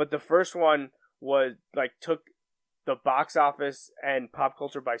 But the first one was like took the box office and pop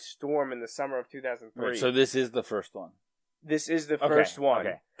culture by storm in the summer of 2003. Right, so this is the first one. This is the first one.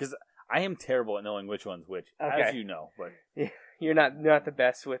 Okay, because I am terrible at knowing which one's which, as you know. But you're not the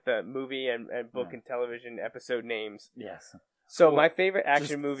best with movie and book and television episode names. Yes. So my favorite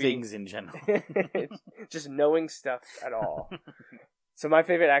action movie, things in general, just knowing stuff at all. So my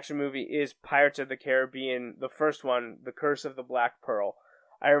favorite action movie is Pirates of the Caribbean, the first one, The Curse of the Black Pearl.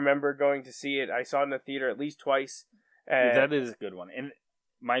 I remember going to see it. I saw it in the theater at least twice. That is a good one. In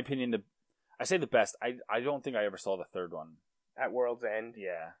my opinion, I say the best. I don't think I ever saw the third one. At World's End?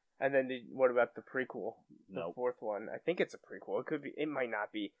 Yeah. And then what about the prequel? The Nope. fourth one? I think it's a prequel. It could be. It might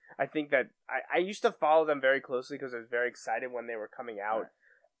not be. I think that I used to follow them very closely because I was very excited when they were coming out.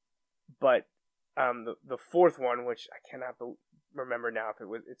 Right. But the fourth one, which I cannot remember now if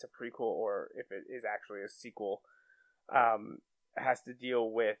it's a prequel or if it is actually a sequel, has to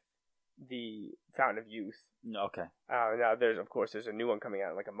deal with the Fountain of Youth. Okay. Now there's a new one coming out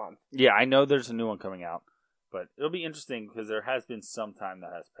in like a month. Yeah, I know there's a new one coming out, but it'll be interesting because there has been some time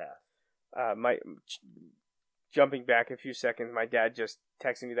that has passed. Jumping back a few seconds, my dad just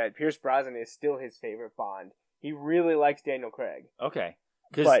texted me that Pierce Brosnan is still his favorite Bond. He really likes Daniel Craig. Okay,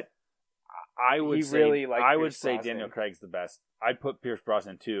 but I would say Brosnan. Daniel Craig's the best. I'd put Pierce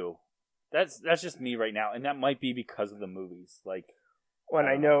Brosnan too. That's just me right now, and that might be because of the movies. Like, when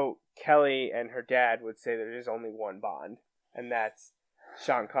I know Kelly and her dad would say there is only one Bond, and that's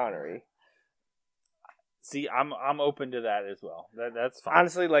Sean Connery. See, I'm open to that as well. That's fine.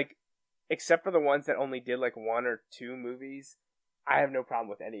 Honestly, like, except for the ones that only did like one or two movies, I have no problem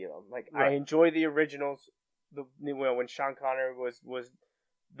with any of them. Like, I enjoy the originals. When Sean Connery was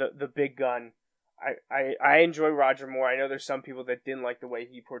the big gun, I enjoy Roger Moore. I know there's some people that didn't like the way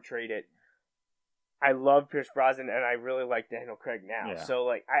he portrayed it. I love Pierce Brosnan, and I really like Daniel Craig now. Yeah. So,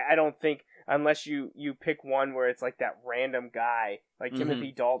 like, I don't think, unless you pick one where it's like that random guy, like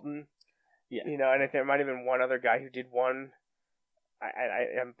Timothy Dalton, Yeah. you know, and I think there might have been one other guy who did one.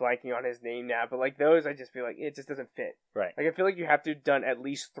 I'm blanking on his name now, but like those, I just feel like it just doesn't fit. Right. Like, I feel like you have to have done at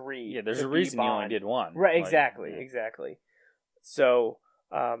least 3. Yeah, there's to a be reason you only Bond. did one. Right, Like, exactly, yeah. exactly. So,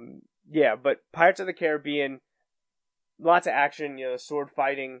 yeah, but Pirates of the Caribbean, lots of action, you know, sword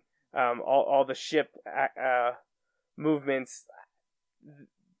fighting, all the ship movements.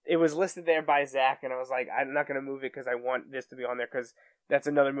 It was listed there by Zach, and I was like, I'm not going to move it because I want this to be on there, because that's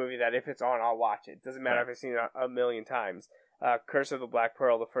another movie that if it's on, I'll watch it. Doesn't matter Right. if I've seen it a million times. Curse of the Black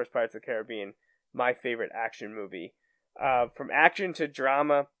Pearl, the first Pirates of the Caribbean, my favorite action movie. From action to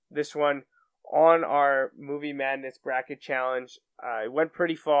drama, this one on our Movie Madness Bracket Challenge, it went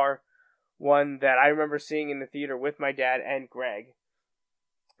pretty far. One that I remember seeing in the theater with my dad and Greg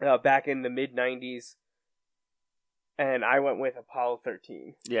back in the mid-90s. And I went with Apollo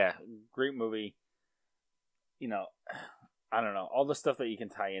 13. Yeah, great movie. You know, I don't know, all the stuff that you can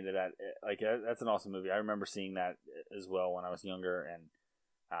tie into that, like that's an awesome movie. I remember seeing that as well when I was younger, and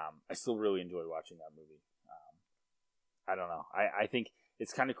I still really enjoy watching that movie. I don't know. I think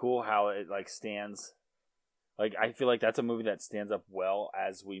it's kind of cool how it like stands. Like, I feel like that's a movie that stands up well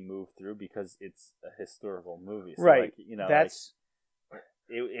as we move through because it's a historical movie. So, Right. Like, you know, That's like,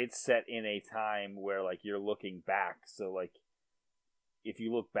 it's set in a time where like you're looking back. So like, if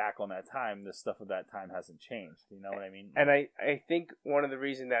you look back on that time, the stuff of that time hasn't changed. You know what I mean? And I think one of the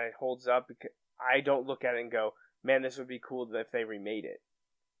reasons that it holds up, because I don't look at it and go, man, this would be cool if they remade it.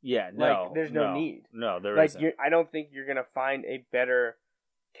 Yeah, Like, there's no need. No, there Like, isn't. I don't think you're going to find a better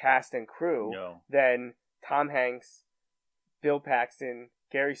cast and crew No. than Tom Hanks, Bill Paxton,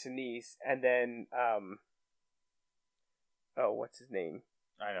 Gary Sinise, and then, what's his name?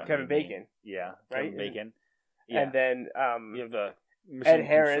 I know Kevin who you mean. Bacon. Yeah, Right? Kevin Bacon. Yeah. And then You have the Ed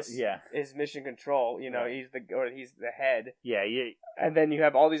Harris Yeah, is Mission Control. You know, Right. he's the head. yeah. And then you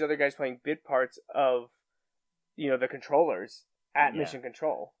have all these other guys playing bit parts of, you know, the controllers at Yeah. Mission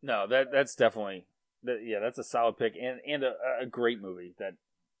Control. No, that's definitely that's a solid pick and a great movie that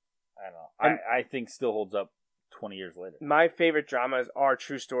I don't know. And- I think still holds up 20 years later. My favorite dramas are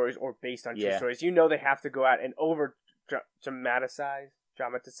true stories or based on true Yeah. stories. You know, they have to go out and over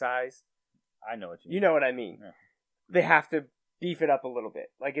dramatize. I know what you mean. You know what I mean. Yeah. They have to beef it up a little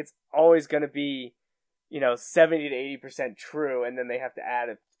bit. Like, it's always going to be, you know, 70 to 80% true, and then they have to add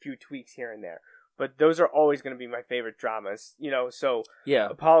a few tweaks here and there. But those are always going to be my favorite dramas. You know, so Yeah,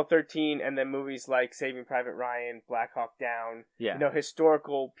 Apollo 13 and then movies like Saving Private Ryan, Black Hawk Down, yeah. you know,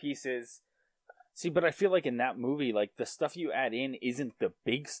 historical pieces. See, but I feel like in that movie, like the stuff you add in isn't the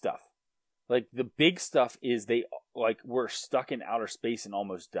big stuff. Like the big stuff is they like were stuck in outer space and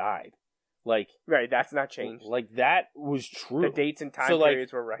almost died. Like Right, that's not changed. Like that was true. The dates and time So, like,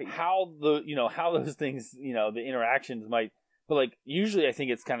 periods were right. How those things, you know, the interactions might, but like usually I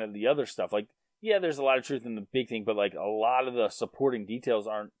think it's kind of the other stuff. Like, yeah, there's a lot of truth in the big thing, but like a lot of the supporting details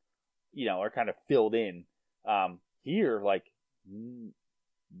aren't, you know, are kind of filled in. Here, like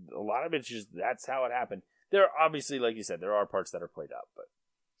a lot of it's just that's how it happened. There are obviously, like you said, there are parts that are played up, but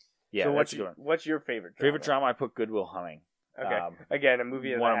yeah. So that's a good one. what's your favorite drama? Favorite drama? I put Good Will Hunting. Okay. Again, a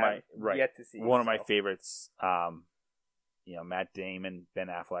movie that one I of my- have right. yet to see. One of my so. favorites. You know, Matt Damon, Ben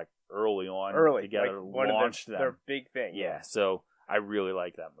Affleck, early on like together, one launched of their them. big thing. Yeah, so I really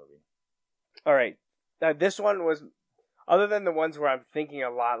like that movie. All right. This one was, other than the ones where I'm thinking a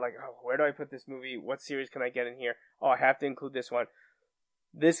lot, like, oh, where do I put this movie? What series can I get in here? Oh, I have to include this one.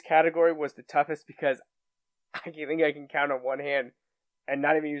 This category was the toughest because I think I can count on one hand and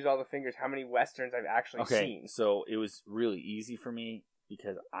not even use all the fingers how many Westerns I've actually seen. So it was really easy for me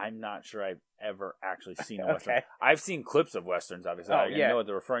because I'm not sure I've ever actually seen a Western. Okay. I've seen clips of Westerns, obviously. Oh, I yeah. know what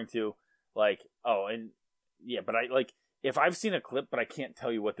they're referring to. Like, but I like, if I've seen a clip but I can't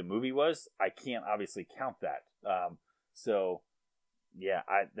tell you what the movie was, I can't obviously count that. So yeah,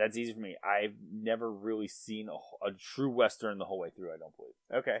 that's easy for me. I've never really seen a true Western the whole way through, I don't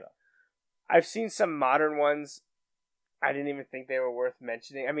believe. Okay. So. I've seen some modern ones. I didn't even think they were worth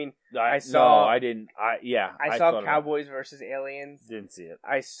mentioning. I mean, No, I didn't. I saw thought about it. Cowboys versus Aliens. Didn't see it.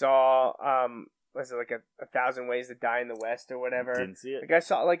 I saw, was it like a Thousand Ways to Die in the West or whatever? Didn't see it. Like, I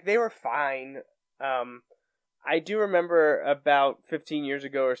saw, like, they were fine. I do remember about 15 years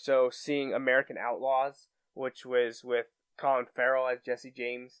ago or so seeing American Outlaws, which was with Colin Farrell as Jesse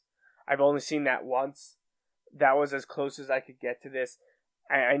James. I've only seen that once. That was as close as I could get to this.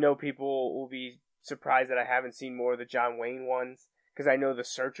 I know people will be surprised that I haven't seen more of the John Wayne ones, because I know The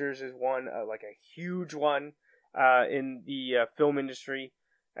Searchers is one, like a huge one in the film industry.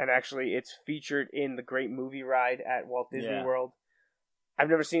 And actually, it's featured in the Great Movie Ride at Walt Disney World. I've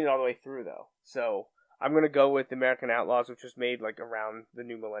never seen it all the way through, though. So I'm going to go with American Outlaws, which was made like around the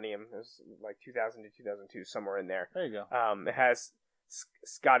new millennium. It was like 2000 to 2002, somewhere in there. There you go. It has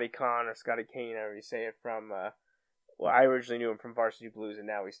Scotty Kahn or Scotty Kane, however you say it, from... well, I originally knew him from Varsity Blues, and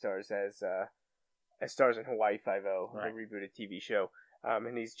now he stars as stars in Hawaii Five-0, the rebooted TV show.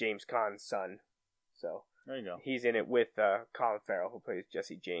 And he's James Caan's son. So... There you go. He's in it with Colin Farrell, who plays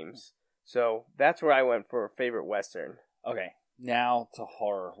Jesse James. So that's where I went for favorite Western. Okay, now to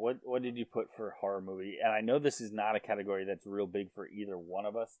horror. What did you put for horror movie? And I know this is not a category that's real big for either one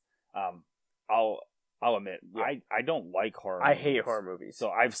of us. I'll admit, I don't like horror movies. I hate horror movies. So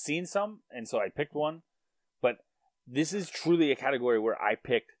I've seen some, and so I picked one. But this is truly a category where I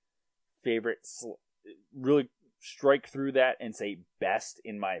picked favorites, really strike through that and say best,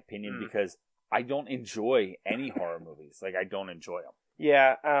 in my opinion, because I don't enjoy any horror movies. Like, I don't enjoy them.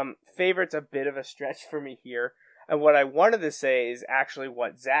 Yeah, favorite's a bit of a stretch for me here. And what I wanted to say is actually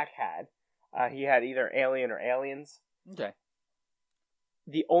what Zach had. He had either Alien or Aliens. Okay.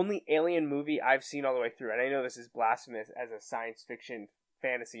 The only Alien movie I've seen all the way through, and I know this is blasphemous as a science fiction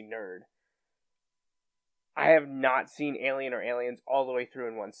fantasy nerd, I have not seen Alien or Aliens all the way through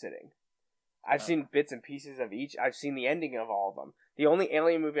in one sitting. I've seen bits and pieces of each. I've seen the ending of all of them. The only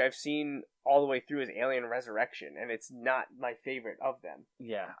Alien movie I've seen all the way through is Alien Resurrection, and it's not my favorite of them.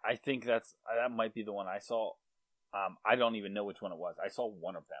 Yeah, I think that might be the one I saw. I don't even know which one it was. I saw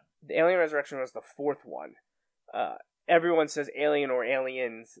one of them. The Alien Resurrection was the fourth one. Everyone says Alien or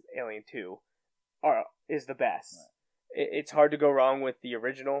Aliens, Alien 2, is the best. Right. It's hard to go wrong with the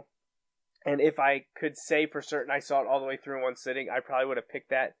original. And if I could say for certain I saw it all the way through in one sitting, I probably would have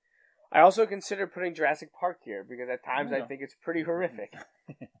picked that. I also considered putting Jurassic Park here because at times I think it's pretty horrific,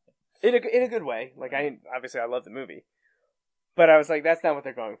 in a good way. Like I love the movie, but I was like, that's not what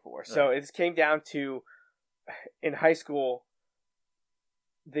they're going for. Right. So it came down to in high school,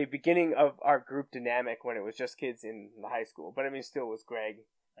 the beginning of our group dynamic when it was just kids in the high school. But I mean, still was Greg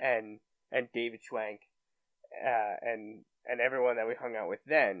and David Schwank, and everyone that we hung out with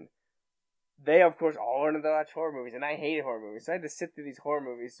then. They, of course, all wanted to watch horror movies, and I hated horror movies. So I had to sit through these horror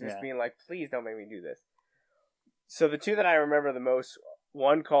movies just being like, please don't make me do this. So the two that I remember the most,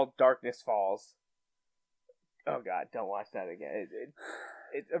 one called Darkness Falls. Oh, God, don't watch that again.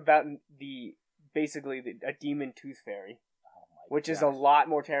 It's about a demon tooth fairy, which is a lot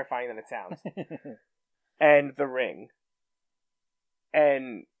more terrifying than it sounds. And The Ring.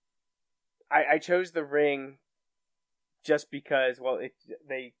 And I chose The Ring just because, well,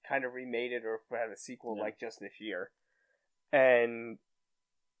 they kind of remade it or had a sequel like just this year. And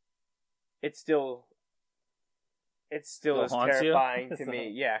it still is terrifying to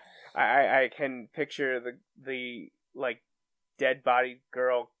me. Yeah. I can picture the like dead body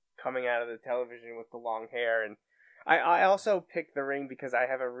girl coming out of the television with the long hair. And I also picked The Ring because I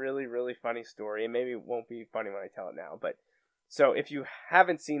have a really, really funny story, and maybe it won't be funny when I tell it now. But so if you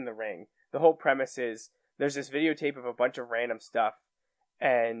haven't seen The Ring, the whole premise is there's this videotape of a bunch of random stuff,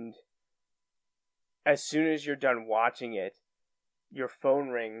 and as soon as you're done watching it, your phone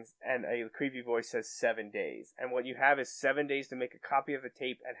rings and a creepy voice says 7 days. And what you have is 7 days to make a copy of the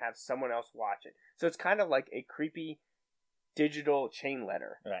tape and have someone else watch it. So it's kind of like a creepy digital chain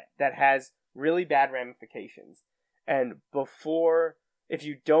letter that has really bad ramifications. And if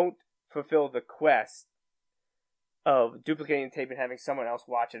you don't fulfill the quest of duplicating the tape and having someone else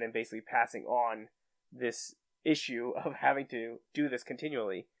watch it and basically passing on this issue of having to do this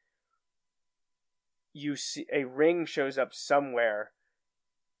continually, you see a ring shows up somewhere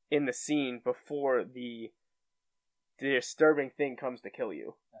in the scene before the disturbing thing comes to kill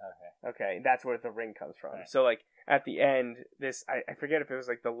you. Okay, that's where the ring comes from. Right. So like at the end, I forget if it was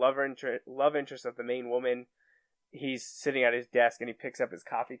like the love interest of the main woman. He's sitting at his desk and he picks up his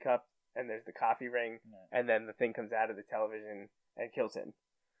coffee cup and there's the coffee ring, and then the thing comes out of the television and kills him.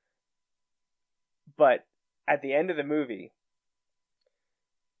 But at the end of the movie,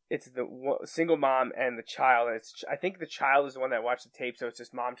 it's the single mom and the child. And I think the child is the one that watched the tape, so it's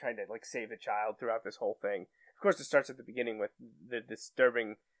just mom trying to like save the child throughout this whole thing. Of course, it starts at the beginning with the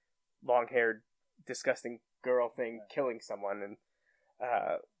disturbing, long-haired, disgusting girl thing killing someone, and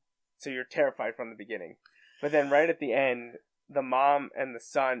so you're terrified from the beginning. But then right at the end, the mom and the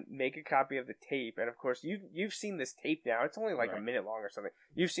son make a copy of the tape, and of course you've seen this tape now. It's only like a minute long or something.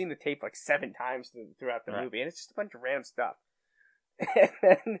 You've seen the tape like 7 times throughout the movie, and it's just a bunch of random stuff. And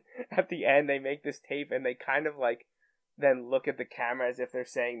then at the end, they make this tape, and they kind of like then look at the camera as if they're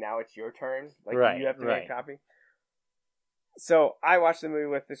saying, "Now it's your turn. Like you have to make a copy." So I watched the movie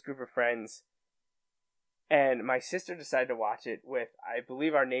with this group of friends, and my sister decided to watch it with, I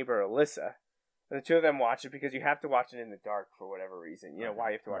believe, our neighbor Alyssa. And the two of them watched it because you have to watch it in the dark for whatever reason. You know why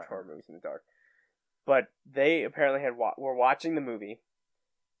you have to watch horror movies in the dark. But they apparently were watching the movie,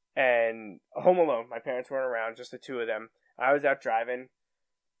 and Home Alone. My parents weren't around, just the two of them. I was out driving,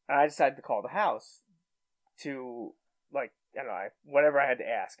 and I decided to call the house to, like, I don't know, whatever I had to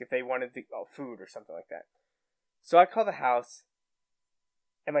ask, if they wanted food or something like that. So I call the house,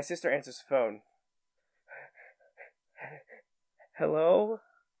 and my sister answers the phone. Hello?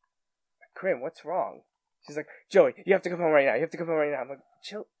 Corinne, what's wrong? She's like, Joey, you have to come home right now. You have to come home right now. I'm like,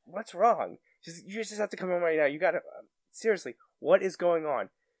 chill, what's wrong? She's like, you just have to come home right now. You gotta, seriously, what is going on?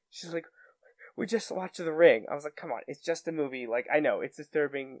 She's like, we just watched The Ring. I was like, come on, it's just a movie. Like, I know, it's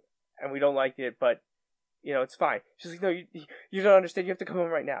disturbing, and we don't like it, but, you know, it's fine. She's like, no, you don't understand. You have to come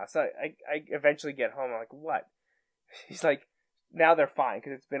home right now. So I eventually get home. I'm like, what? She's like, now they're fine,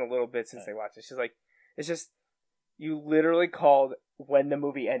 because it's been a little bit since they watched it. She's like, it's just, you literally called when the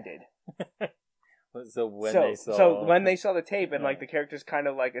movie ended. So when they saw the tape, and like the characters kind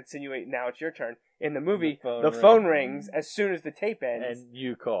of like insinuate, now it's your turn. In the movie, the phone rings as soon as the tape ends, and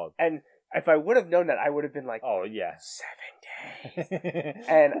you called. And if I would have known that, I would have been like, oh yeah, 7 days.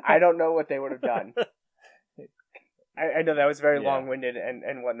 And I don't know what they would have done. I know that was very long-winded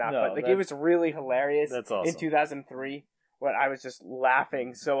and whatnot, but like it was really hilarious. That's awesome. In 2003, when I was just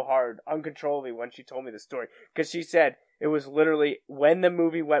laughing so hard, uncontrollably, when she told me the story, because she said it was literally when the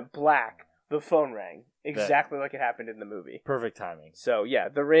movie went black, the phone rang exactly like it happened in the movie. Perfect timing. So yeah,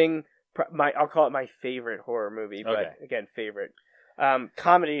 The Ring. I'll call it my favorite horror movie, but again, favorite.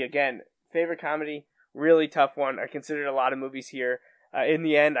 Comedy again, favorite comedy. Really tough one. I considered a lot of movies here. In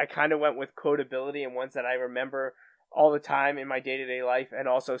the end, I kind of went with quotability and ones that I remember all the time in my day-to-day life, and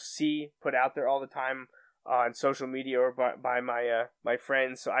also see put out there all the time on social media or by my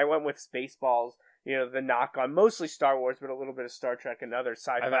friends. So I went with Spaceballs. You know, the knock on mostly Star Wars, but a little bit of Star Trek and other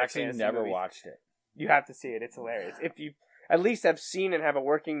sci-fi. I've actually never movies. watched it. You have to see it. It's hilarious. If you at least have seen and have a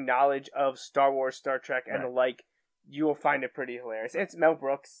working knowledge of Star Wars, Star Trek, and the like, you will find it pretty hilarious. It's Mel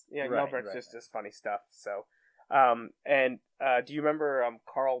Brooks. You know, Mel Brooks just does funny stuff. So, do you remember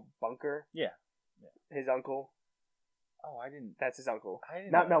Carl Bunker? Yeah. His uncle. Oh, I didn't. That's his uncle. I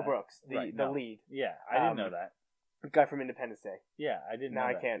didn't Not know Mel that. Brooks, the lead. Yeah, I didn't know that. The guy from Independence Day. Yeah, I didn't know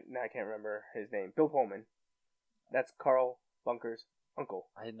I that. can't remember his name. Bill Pullman. That's Carl Bunker's uncle.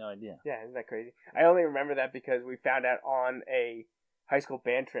 I had no idea. Yeah, isn't that crazy? I only remember that because we found out on a high school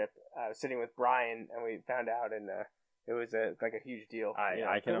band trip. I was sitting with Brian, and we found out, and it was a huge deal.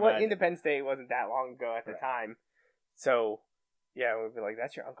 I can imagine. Independence Day wasn't that long ago at the time. So, yeah, we'd be like,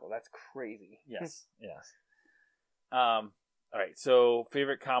 that's your uncle. That's crazy. Yes, yes. All right, so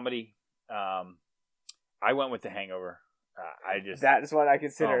favorite comedy. I went with The Hangover. That's what I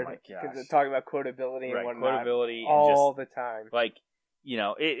considered. Oh my gosh. Because talking about quotability and whatnot quotability all the time. Like, you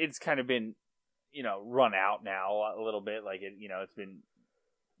know, it's kind of been, you know, run out now a little bit. Like, it's been,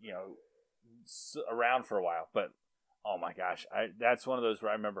 you know, around for a while. But, oh my gosh, that's one of those where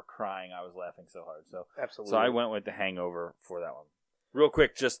I remember crying. I was laughing so hard. So, absolutely. So I went with The Hangover for that one. Real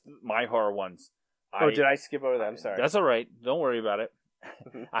quick, just my horror ones. Did I skip over that? I'm sorry. That's all right. Don't worry about it.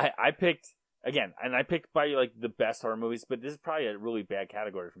 I picked... Again, and I picked probably like the best horror movies, but this is probably a really bad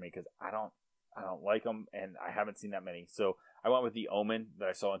category for me because I don't like them, and I haven't seen that many. So I went with The Omen that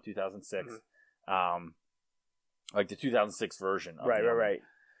I saw in 2006, like the 2006 version. Of Right.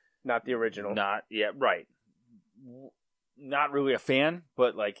 Not the original. Not really a fan,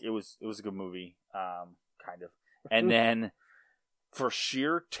 but like it was a good movie, kind of. And then for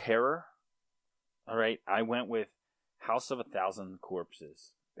sheer terror, all right, I went with House of a Thousand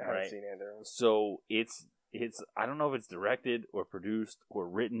Corpses. I haven't seen either. So it's I don't know if it's directed or produced or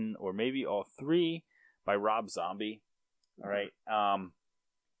written or maybe all three by Rob Zombie. All right.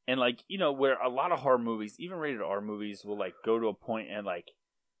 And like, you know, where a lot of horror movies, even rated R movies, will like go to a point and like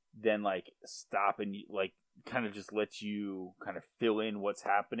then like stop and like kind of just let you kind of fill in what's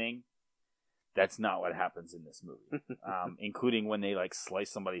happening. That's not what happens in this movie. Including when they like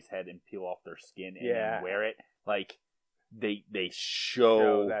slice somebody's head and peel off their skin and then wear it. Like they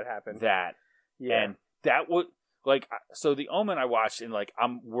show that happen. And that would like, so The Omen I watched and like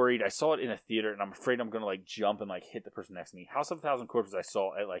I'm worried. I saw it in a theater and I'm afraid I'm gonna like jump and like hit the person next to me. House of a Thousand Corpses I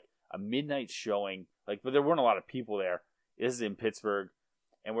saw at like a midnight showing, like, but there weren't a lot of people there. This is in Pittsburgh,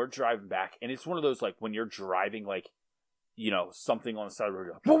 and we're driving back, and it's one of those like when you're driving like, you know, something on the side of the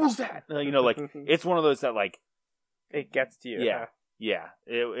road, like, what was that? You know, like it's one of those that like it gets to you. Yeah.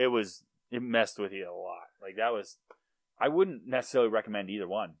 It messed with you a lot. Like that was. I wouldn't necessarily recommend either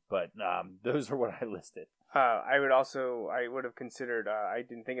one, but those are what I listed. I would have considered, I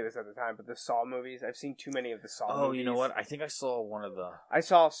didn't think of this at the time, but the Saw movies. I've seen too many of the Saw movies. Oh, you know what? I think I saw one of the... I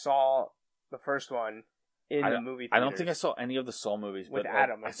saw Saw, the first one, in the movie theaters. I don't think I saw any of the Saw movies. With but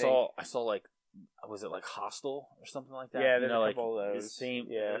Adam, I think. I saw like, was it like Hostel or something like that? Yeah, there's a couple of those.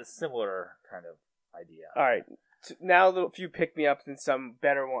 Similar kind of idea. All right. Now a few pick-me-ups and some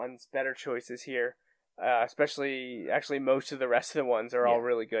better ones, better choices here. Especially, actually, most of the rest of the ones are all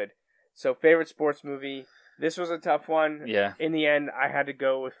really good. So, favorite sports movie. This was a tough one. Yeah. In the end, I had to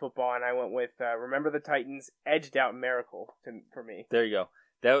go with football, and I went with Remember the Titans, edged out Miracle for me. There you go.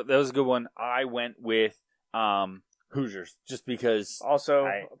 That was a good one. I went with Hoosiers, just because. Also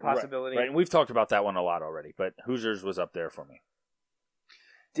a possibility. Right, and we've talked about that one a lot already, but Hoosiers was up there for me.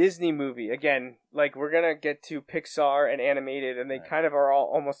 Disney movie. Again, like, we're going to get to Pixar and animated, and they kind of are all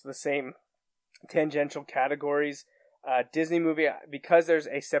almost the same tangential categories. Disney movie, because there's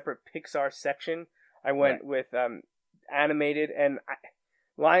a separate Pixar section, I went with animated, and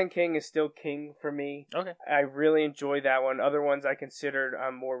Lion King is still king for me. Okay. I really enjoyed that one. Other ones I considered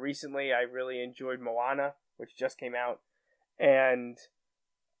more recently, I really enjoyed Moana, which just came out, and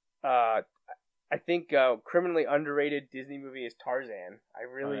I think criminally underrated Disney movie is Tarzan. I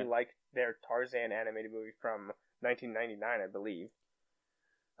really liked their Tarzan animated movie from 1999, I believe.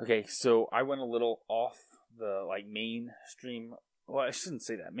 Okay, so I went a little off the mainstream. Well, I shouldn't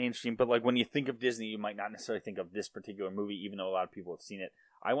say that mainstream, but when you think of Disney, you might not necessarily think of this particular movie, even though a lot of people have seen it.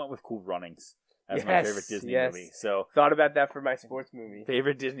 I went with Cool Runnings as my favorite Disney movie. So thought about that for my sports movie.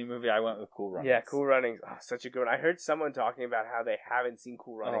 Favorite Disney movie, I went with Cool Runnings. Yeah, Cool Runnings. Oh, such a good one. I heard someone talking about how they haven't seen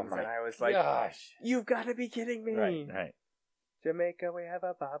Cool Runnings, and I was like, gosh. You've got to be kidding me. Right. Jamaica, we have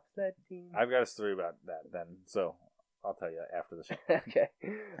a bobsled team. I've got a story about that then, so I'll tell you after the show. Okay.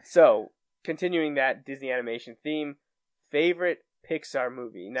 So, continuing that Disney animation theme, favorite Pixar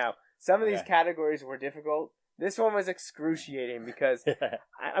movie. Now, some of these categories were difficult. This one was excruciating because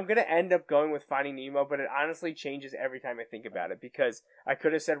I'm going to end up going with Finding Nemo, but it honestly changes every time I think about it, because I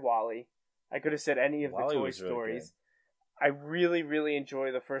could have said WALL-E. I could have said any of the Toy Stories. Really, I really, really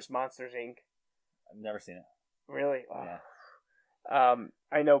enjoy the first Monsters, Inc. I've never seen it. Really? Oh. Yeah.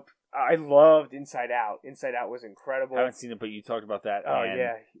 I know. I loved Inside Out. Inside Out was incredible. I haven't seen it, but you talked about that. Oh, and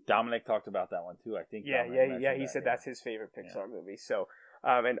yeah. Dominic talked about that one, too, I think. Yeah. He said that's his favorite Pixar movie. So,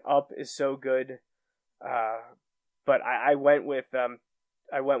 and Up is so good. But I went with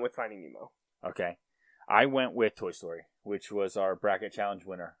Finding Nemo. Okay. I went with Toy Story, which was our bracket challenge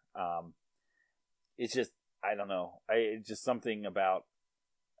winner. It's just, I don't know. It's just something about,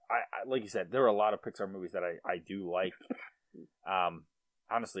 I like you said, there are a lot of Pixar movies that I do like.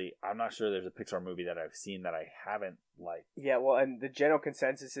 Honestly, I'm not sure there's a Pixar movie that I've seen that I haven't liked. Yeah, well, and the general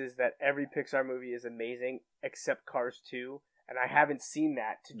consensus is that every Pixar movie is amazing except Cars 2, and I haven't seen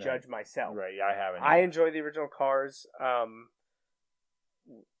that to judge myself. Right, yeah, I haven't. I enjoy the original Cars. A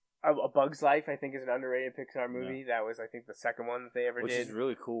Bug's Life, I think, is an underrated Pixar movie. Yeah. That was, I think, the second one that they ever did. Which is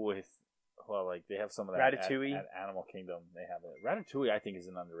really cool with, they have some of that Ratatouille. At Animal Kingdom. They have it. Ratatouille, I think, is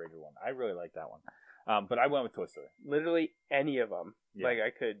an underrated one. I really like that one. But I went with Toy Story. Literally any of them. Yeah.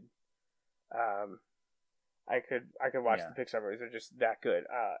 I could watch the Pixar movies. They're just that good.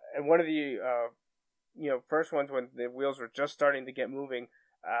 And one of the first ones when the wheels were just starting to get moving,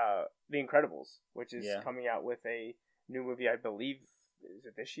 The Incredibles, which is coming out with a new movie, I believe. Is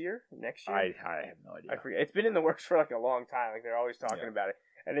it this year? Next year? I have no idea. I forget. It's been in the works for a long time. They're always talking about it,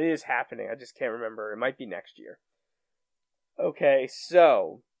 and it is happening. I just can't remember. It might be next year. Okay,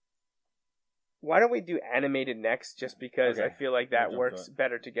 so why don't we do animated next? Just because I feel like that works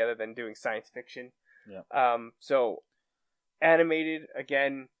better together than doing science fiction. Yeah. So animated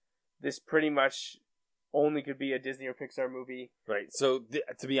again. This pretty much only could be a Disney or Pixar movie. Right. So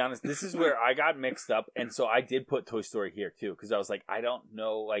to be honest, this is where I got mixed up, and so I did put Toy Story here too, because I was like, I don't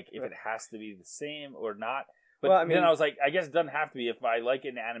know, if it has to be the same or not. But then I was like, I guess it doesn't have to be if I like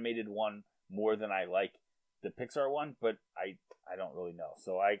an animated one more than I like the Pixar one, but I don't really know.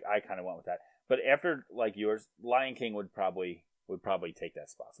 So I kind of went with that. But after yours, Lion King would probably take that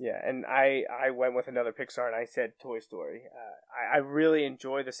spot. Yeah, and I went with another Pixar, and I said Toy Story. I really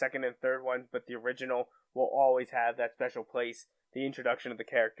enjoy the second and third one, but the original will always have that special place. The introduction of the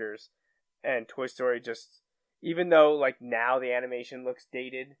characters, and Toy Story just, even though now the animation looks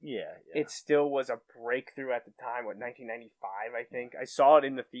dated, it still was a breakthrough at the time. 1995, I think. I saw it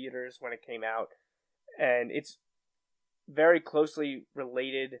in the theaters when it came out, and it's very closely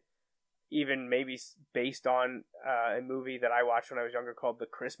related. Even maybe based on a movie that I watched when I was younger called The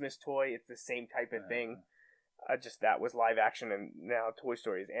Christmas Toy. It's the same type of thing. Just that was live action, and now Toy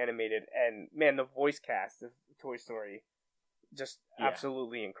Story is animated. And man, the voice cast of Toy Story, just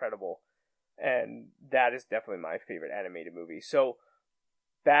absolutely incredible. and that is definitely my favorite animated movie. So,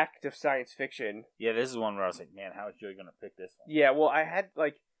 back to science fiction. Yeah, this is one where I was like, man, how is Joey going to pick this one? Yeah, well, I had,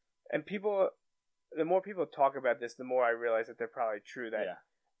 and the more people talk about this, the more I realize that they're probably true, that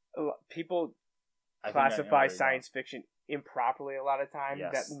people classify science fiction improperly a lot of times.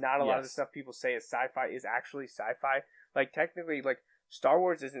 Yes. That not a lot of the stuff people say is sci-fi is actually sci-fi. Technically, Star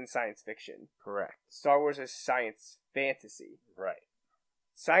Wars isn't science fiction. Correct. Star Wars is science fantasy. Right.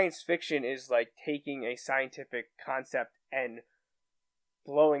 Science fiction is taking a scientific concept and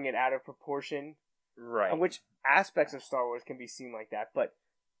blowing it out of proportion. Right. Which aspects of Star Wars can be seen like that, but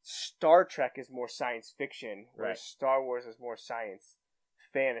Star Trek is more science fiction, whereas Star Wars is more science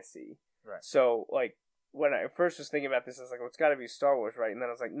fantasy. Right. So, when I first was thinking about this, I was like, well, it's got to be Star Wars, right? And then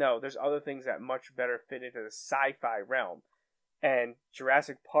I was like, no, there's other things that much better fit into the sci-fi realm. And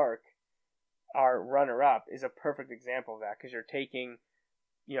Jurassic Park, our runner-up, is a perfect example of that, because you're taking,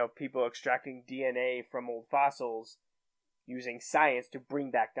 people extracting DNA from old fossils using science to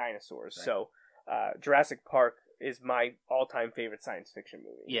bring back dinosaurs. Right. So, Jurassic Park is my all-time favorite science fiction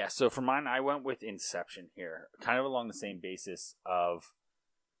movie. Yeah, so for mine, I went with Inception here, kind of along the same basis of,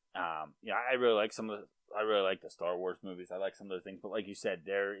 I really like the Star Wars movies. I like some of those things, but like you said,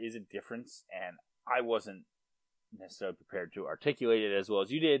 there is a difference, and I wasn't necessarily prepared to articulate it as well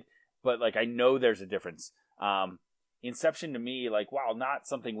as you did, but I know there's a difference. Inception to me, wow, not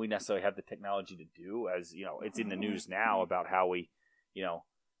something we necessarily have the technology to do, as it's in the news now about how we,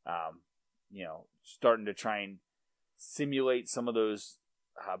 starting to try and simulate some of those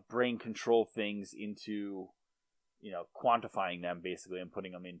brain control things into, quantifying them basically and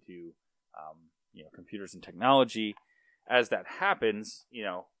putting them into, computers and technology. As that happens,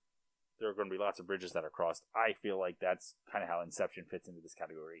 there are going to be lots of bridges that are crossed. I feel like that's kind of how Inception fits into this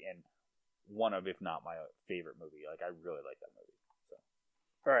category, and one of, if not my favorite movie. I really like that movie. So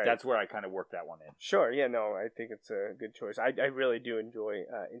all right. That's where I kind of worked that one in. Sure, yeah, no, I think it's a good choice. I really do enjoy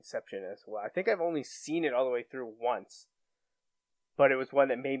Inception as well. I think I've only seen it all the way through once, but it was one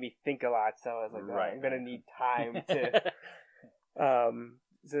that made me think a lot, so I was like, I'm going to need time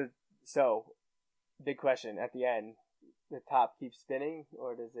to... So, big question, at the end, the top keeps spinning,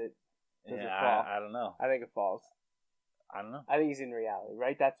 or does it fall? I don't know. I think it falls. I don't know. I think he's in reality,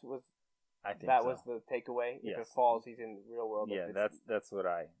 right? I think that was the takeaway. Yes. If it falls, he's in the real world. Yeah, that's what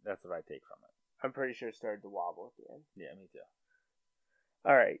I take from it. I'm pretty sure it started to wobble at the end. Yeah, me too.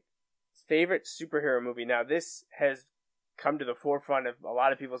 All right, favorite superhero movie. Now this has come to the forefront of a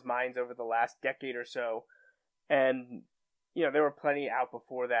lot of people's minds over the last decade or so, and there were plenty out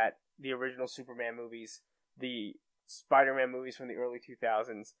before that. The original Superman movies, the Spider-Man movies from the early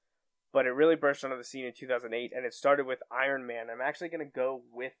 2000s. But it really burst onto the scene in 2008, and it started with Iron Man. I'm actually going to go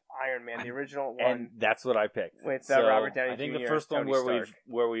with Iron Man, the original one. And that's what I picked. With Robert Downey Jr. I think the first one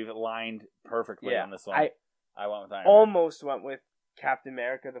where we've aligned perfectly on this one. I went with Iron Man. Almost went with Captain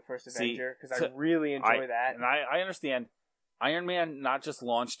America, the first Avenger, because I really enjoy that. And I understand. Iron Man not just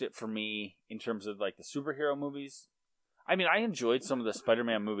launched it for me in terms of the superhero movies. I mean, I enjoyed some of the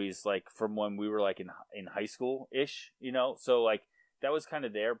Spider-Man movies from when we were in high school-ish, so that was kind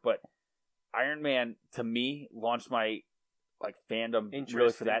of there, but Iron Man, to me, launched my fandom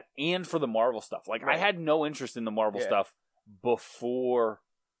really for that and for the Marvel stuff. I had no interest in the Marvel stuff before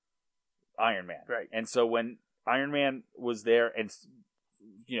Iron Man. Right. And so when Iron Man was there and,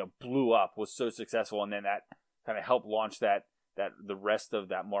 blew up, was so successful, and then that kind of helped launch that the rest of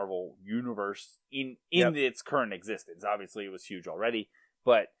that Marvel universe in its current existence. Obviously, it was huge already,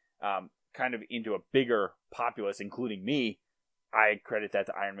 but kind of into a bigger populace, including me, I credit that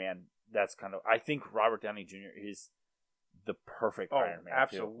to Iron Man. That's kind of, I think Robert Downey Jr. is the perfect Iron Man.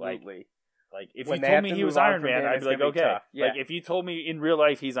 Absolutely. If you told me he was Iron Man, I'd be like, okay. Yeah. If you told me in real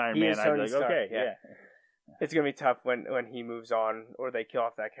life he's Iron Man, I'd be like, okay. Yeah. It's going to be tough when he moves on or they kill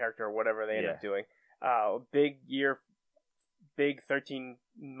off that character or whatever they end up doing. Big year, big 13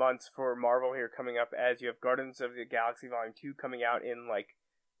 months for Marvel here coming up, as you have Guardians of the Galaxy Volume 2 coming out in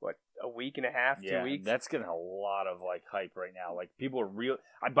a week and a half, 2 weeks? That's getting a lot of hype right now. People are real.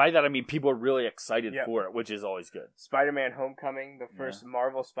 By that I mean people are really excited for it, which is always good. Spider-Man: Homecoming, the first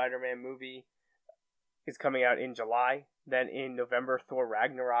Marvel Spider-Man movie, is coming out in July. Then in November, Thor: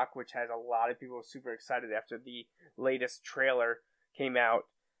 Ragnarok, which has a lot of people super excited after the latest trailer came out.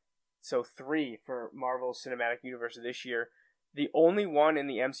 So 3 for Marvel Cinematic Universe this year. The only one in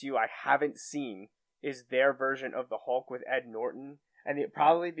the MCU I haven't seen is their version of the Hulk with Ed Norton. And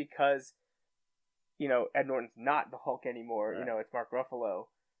probably because, Ed Norton's not the Hulk anymore. Right. It's Mark Ruffalo.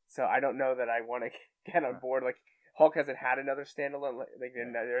 So I don't know that I want to get on board. Hulk hasn't had another standalone.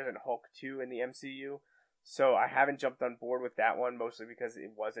 There isn't Hulk 2 in the MCU. So I haven't jumped on board with that one, mostly because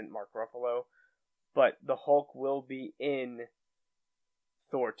it wasn't Mark Ruffalo. But the Hulk will be in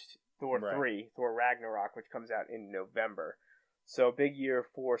Thor 3, Thor Ragnarok, which comes out in November. So big year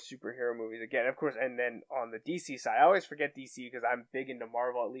for superhero movies again, of course. And then on the DC side, I always forget DC because I'm big into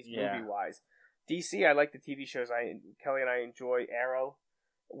Marvel, at least movie wise. DC, I like the TV shows. Kelly and I enjoy Arrow.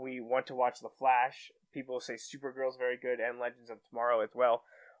 We want to watch The Flash. People say Supergirl's very good, and Legends of Tomorrow as well.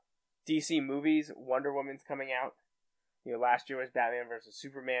 DC movies, Wonder Woman's coming out. Last year was Batman vs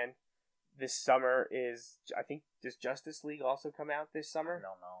Superman. This summer is, I think, does Justice League also come out this summer? I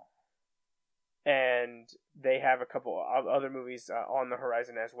don't know. And they have a couple of other movies on the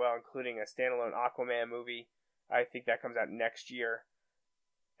horizon as well, including a standalone Aquaman movie. I think that comes out next year.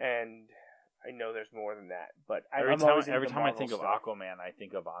 And I know there's more than that. But every time I think of Aquaman, I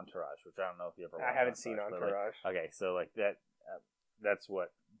think of Entourage, which I don't know if you ever watched. I haven't seen Entourage. Okay, so like that, that's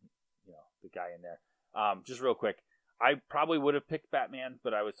what, the guy in there. Just real quick, I probably would have picked Batman,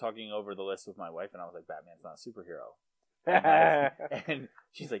 but I was talking over the list with my wife, and I was like, Batman's not a superhero. And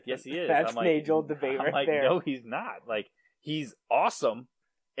she's like, yes, he is. That's an age-old debate right there. No, he's not. Like, he's awesome,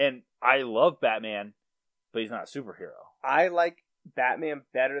 and I love Batman, but he's not a superhero. I like Batman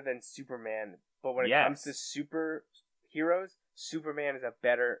better than Superman, but when it comes to superheroes, Superman is a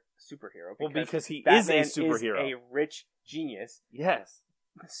better superhero. Because he Batman is a superhero. Is a rich genius. Yes.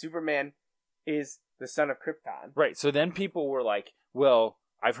 Superman is the son of Krypton. Right, so then people were like, well,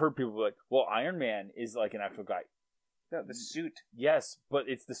 I've heard people be like, well, Iron Man is like an actual guy. No, the suit. Yes, but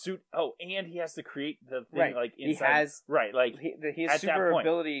it's the suit. Oh, and he has to create the thing, right. Like inside. He has like his super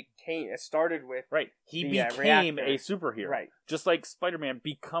ability started with He became a superhero, right? Just like Spider-Man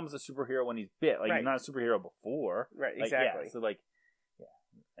becomes a superhero when he's bit. Like he's not a superhero before, right? Exactly. So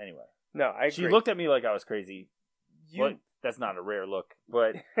anyway. No, I agree. She looked at me like I was crazy. But that's not a rare look,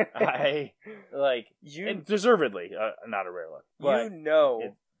 but I and deservedly not a rare look. But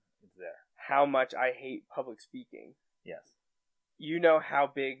it's there. How much I hate public speaking. Yes. You know how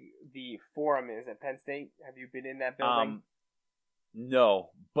big the Forum is at Penn State? Have you been in that building?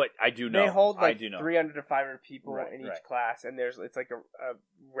 No, but I do know. They hold 300 to 500 people in each class, and it's like a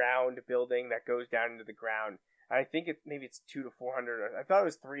round building that goes down into the ground. I think maybe it's 200 to 400. I thought it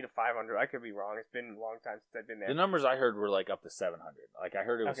was 300 to 500. I could be wrong. It's been a long time since I've been there. The numbers I heard were like up to 700. Like I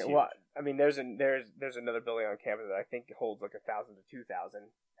heard it was huge. Well, I mean, there's another building on campus that I think holds like 1,000 to 2,000.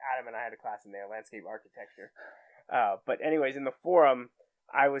 Adam and I had a class in there, landscape architecture. But anyways, in the Forum,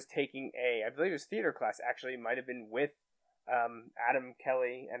 I was taking I believe it was theater class. Actually, it might have been with Adam,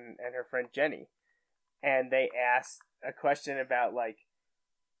 Kelly, and her friend Jenny, and they asked a question about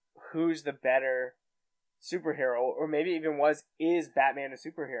who's the better superhero, or maybe even is Batman a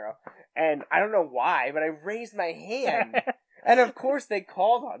superhero? And I don't know why, but I raised my hand, and of course they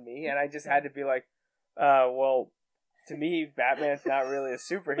called on me, and I just had to be like, well, to me, Batman's not really a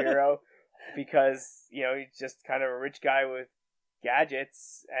superhero because he's just kind of a rich guy with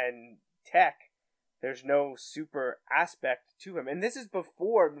gadgets and tech. There's no super aspect to him, and this is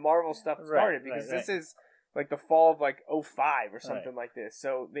before the Marvel stuff started, because this is like the fall of 2005 or something like this.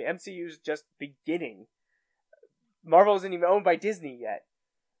 So the MCU is just beginning. Marvel isn't even owned by Disney yet.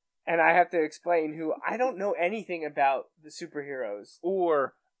 And I have to explain I don't know anything about the superheroes.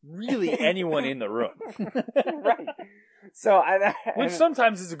 Or really anyone in the room. Right. So, which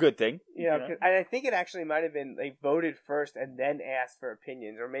sometimes is a good thing. And I think it actually might have been they voted first and then asked for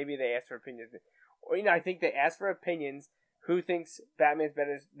opinions. Or maybe they asked for opinions. Or, I think they asked for opinions. Who thinks Batman's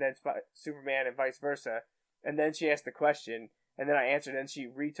better than Superman and vice versa. And then she asked the question. And then I answered. And she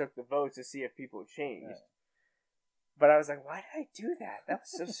retook the votes to see if people changed. Right. But I was like, why did I do that? That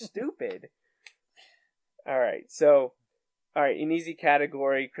was so stupid. All right. So, an easy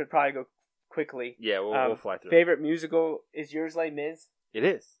category. Could probably go quickly. Yeah, we'll fly through. Favorite musical is yours, Les Mis? It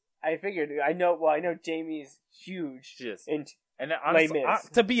is. I figured. I know Jamie is huge. She is. In and honestly,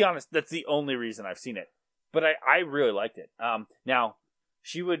 to be honest, that's the only reason I've seen it. But I really liked it. Now,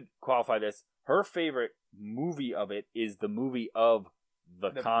 she would qualify this. Her favorite movie of it is the movie of the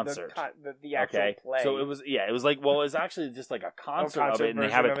concert. The actual play. So it was actually just like a concert of it, and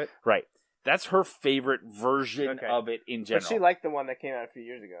they have it. Right. That's her favorite version of it in general. But she liked the one that came out a few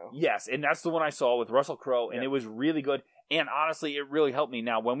years ago. Yes, and that's the one I saw with Russell Crowe, and it was really good. And honestly, it really helped me.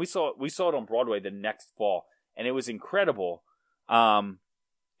 Now, when we saw it on Broadway the next fall, and it was incredible. And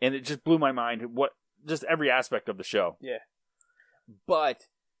it just blew my mind. Just every aspect of the show. Yeah. But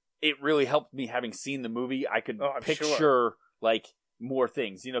it really helped me having seen the movie. I could picture more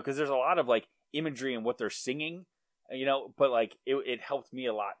things, because there's a lot of imagery in what they're singing, but it helped me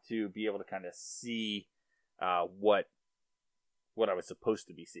a lot to be able to kind of see what what I was supposed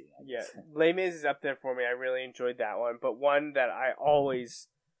to be seeing. I Yeah, guess. Les Mis is up there for me. I really enjoyed that one. But one that I always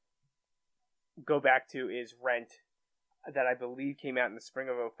go back to is Rent, that I believe came out in the spring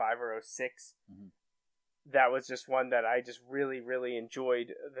of 05 or 06. Mhm. That was just one that I just really, really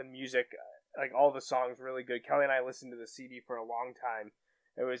enjoyed. The music, like all the songs, really good. Kelly and I listened to the CD for a long time.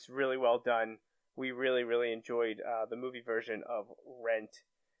 It was really well done. We really, really enjoyed the movie version of Rent.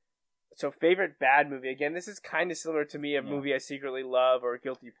 So favorite bad movie. Again, this is kind of similar to me, a movie I secretly love or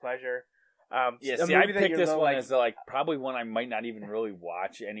guilty pleasure. Yeah, a see, I movie that picked you're this one like, as like probably one I might not even really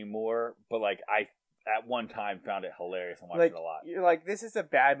watch anymore, but like I at one time found it hilarious and watched like it a lot. you're like, this is a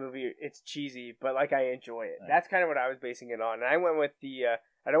bad movie. It's cheesy, but like I enjoy it. Right. That's kind of what I was basing it on. And I went with the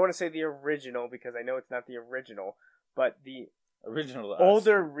I don't want to say the original because I know it's not the original, but the Original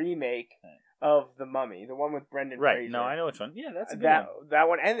older remake Right. of The Mummy, the one with Brendan Right? Fraser. No, I know which one. Yeah, that's a good that one. that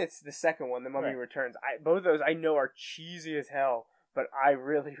one, and it's the second one, The Mummy Right. Returns. Both of those I know are cheesy as hell, but I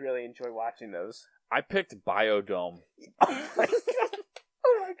really, really enjoy watching those. I picked Biodome.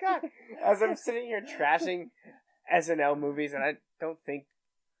 Oh my god! As I'm sitting here trashing SNL movies, and I don't think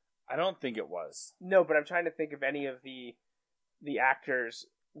I don't think it was. no, but I'm trying to think of any of the actors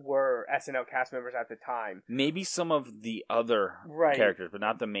were SNL cast members at the time. Maybe some of the other Right. characters, but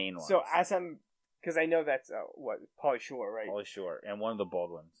not the main ones. So as I'm, because I know that's Pauly Shore, right? Pauly Shore and one of the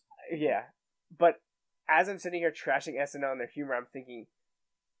bald ones. Yeah, but as I'm sitting here trashing SNL and their humor, I'm thinking,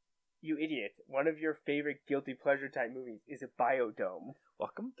 you idiot! One of your favorite guilty pleasure type movies is a Biodome.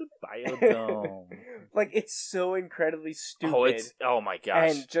 Welcome to Biodome. Like it's so incredibly stupid. Oh my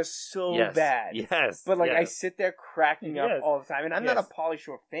gosh, and just so yes. bad. Yes, But like I yes. sit there cracking up Yes. all the time, and I'm not a Yes. Pauly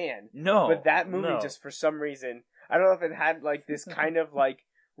Shore fan. No, But that movie no. just for some reason, I don't know if it had like this kind of like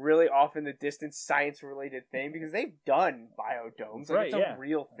really off in the distance science related thing because they've done biodomes. Like Right, it's a yeah.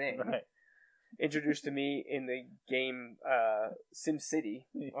 real thing. Right. Introduced to me in the game SimCity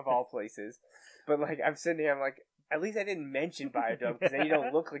of all places. But like I'm sitting here, I'm like, at least I didn't mention Biodome because then you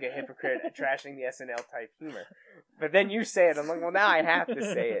don't look like a hypocrite trashing the SNL type humor. But then you say it, I'm like, well now I have to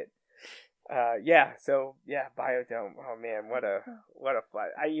say it. Biodome. Oh man, what a fly.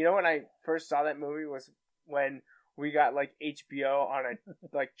 You know when I first saw that movie was when we got like HBO on a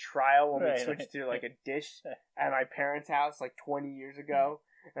like trial when we Right, switched right. to like a dish at my parents' house like 20 years ago,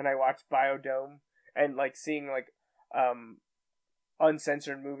 and I watched Biodome and like seeing like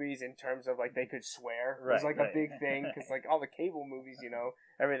uncensored movies in terms of like they could swear was Right, like a right. big thing because like all the cable movies, you know,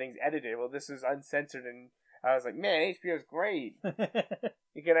 everything's edited. Well, this is uncensored, and I was like, man, HBO's great.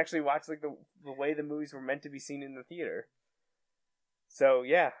 You can actually watch like the way the movies were meant to be seen in the theater. So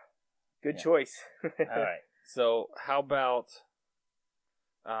yeah, good Yeah. choice. All right. So how about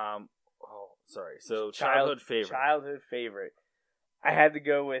So childhood favorite. Childhood favorite. I had to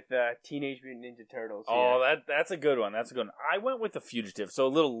go with Teenage Mutant Ninja Turtles. Oh, that's a good one. That's a good one. I went with The Fugitive, so a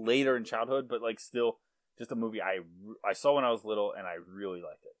little later in childhood, but like still just a movie I saw when I was little and I really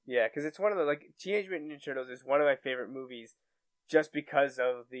liked it. Yeah, because it's one of the Teenage Mutant Ninja Turtles is one of my favorite movies, just because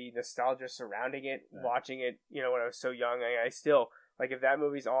of the nostalgia surrounding it. Yeah. Watching it, you know, when I was so young, I still like if that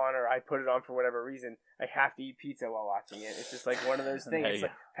movie's on or I put it on for whatever reason, I have to eat pizza while watching it. It's just like one of those things. There It's you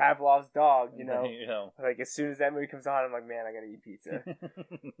like Pavlov's dog, you know. You know. Like as soon as that movie comes on, I'm like, man, I gotta eat pizza.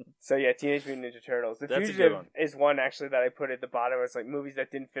 So yeah, Teenage Mutant Ninja Turtles. The That's a good Fugitive one. is one actually that I put at the bottom. It's like movies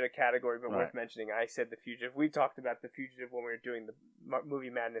that didn't fit a category but worth Right. mentioning. I said The Fugitive. We talked about The Fugitive when we were doing the Movie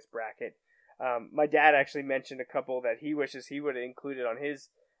Madness bracket. My dad actually mentioned a couple that he wishes he would have included on his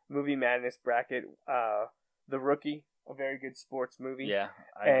Movie Madness bracket. The Rookie, a very good sports movie. Yeah.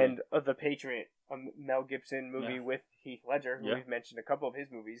 And The Patriot, a Mel Gibson movie Yeah. with Heath Ledger, who Yeah. we've mentioned a couple of his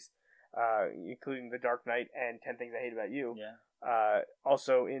movies, including The Dark Knight and 10 Things I Hate About You. Yeah.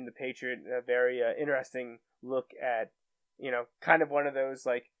 Also in The Patriot, a very interesting look at, you know, kind of one of those,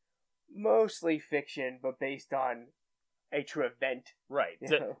 like, mostly fiction, but based on a true event. Right. You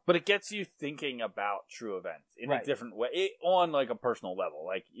So- know? but it gets you thinking about true events in Right. a different way, on like a personal level.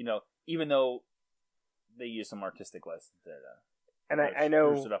 Like, you know, even though they use some artistic license there to And I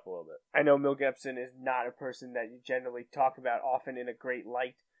know spruce it up a little bit. I know Mel Gibson is not a person that you generally talk about often in a great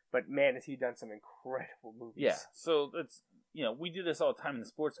light, but man, has he done some incredible movies. Yeah. So that's, you know, we do this all the time in the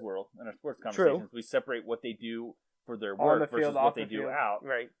sports world, in our sports conversations. We separate what they do for their On work the versus field, what off they the do field. out.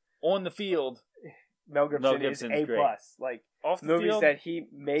 Right. On the field, Mel Gibson is Gibson's A+. great. Like, off the movies field, that he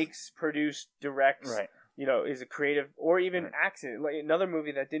makes, produce, directs, right. you know, is a creative, or even Right. accident. Like another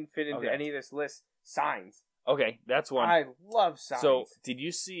movie that didn't fit into Okay. any of this list, Signs. Okay, that's one. I love Signs. So, did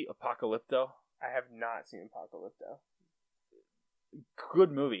you see Apocalypto? I have not seen Apocalypto.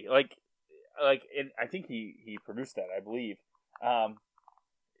 Good movie. I think he produced that, I believe.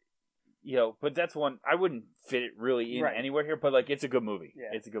 but that's one I wouldn't fit it really in anywhere here. But like, it's a good movie. Yeah.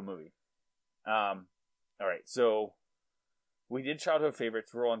 It's a good movie. All right, so we did childhood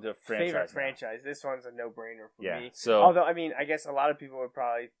favorites. We're on to franchise. Favorite now. franchise. This one's a no-brainer for me. So, although, I mean, I guess a lot of people would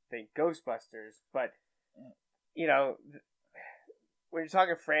probably think Ghostbusters, but when you're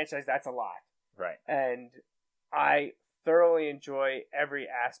talking franchise, that's a lot. Right. And I thoroughly enjoy every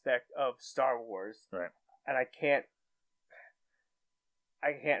aspect of Star Wars. Right. And I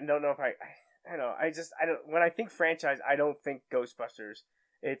don't know if I don't know. When I think franchise, I don't think Ghostbusters.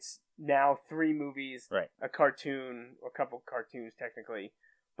 It's now 3 movies, a cartoon, or a couple of cartoons technically.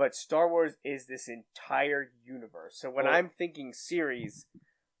 But Star Wars is this entire universe. So when I'm thinking series,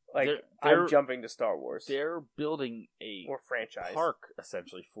 like, I'm jumping to Star Wars. They're building a franchise park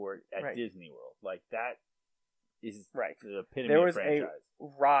essentially for it at Disney World. Like, that is the epitome there of was franchise. a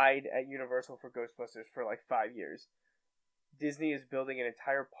ride at Universal for Ghostbusters for like 5 years. Disney is building an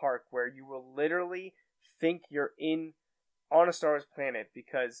entire park where you will literally think you're on a Star Wars planet,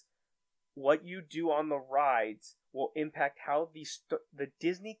 because what you do on the rides will impact how the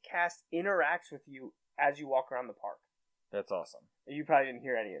Disney cast interacts with you as you walk around the park. That's awesome. You probably didn't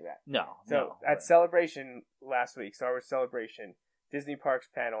hear any of that. No. At Celebration last week, Star Wars Celebration, Disney Parks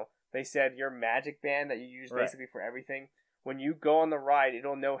panel, they said your magic band that you use basically for everything, when you go on the ride,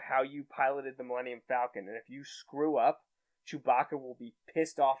 it'll know how you piloted the Millennium Falcon. And if you screw up, Chewbacca will be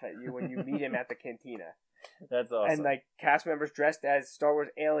pissed off at you when you meet him at the cantina. That's awesome. And like cast members dressed as Star Wars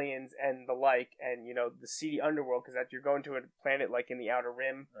aliens and the like, and the seedy underworld, because you're going to a planet like in the Outer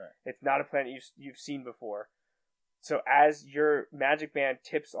Rim. Right. It's not a planet you've seen before. So as your magic band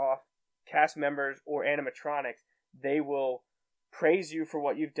tips off cast members or animatronics, they will praise you for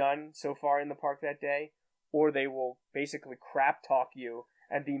what you've done so far in the park that day, or they will basically crap talk you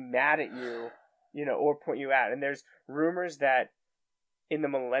and be mad at you, or point you out. And there's rumors that in the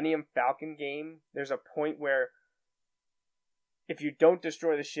Millennium Falcon game, there's a point where if you don't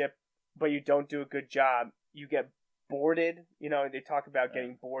destroy the ship, but you don't do a good job, you get boarded. They talk about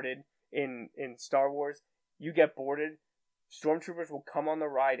getting boarded in Star Wars. You get boarded, stormtroopers will come on the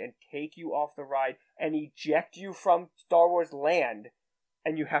ride and take you off the ride and eject you from Star Wars land,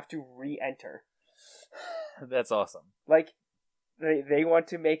 and you have to re-enter. That's awesome. Like, they want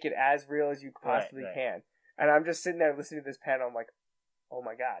to make it as real as you possibly can. And I'm just sitting there listening to this panel, I'm like, oh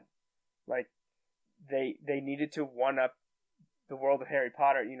my god. Like, they needed to one-up the world of Harry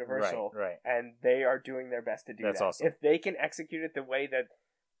Potter at Universal, and they are doing their best to do that. That's awesome. If they can execute it the way that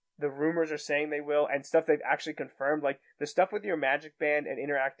the rumors are saying they will, and stuff they've actually confirmed, like the stuff with your magic band and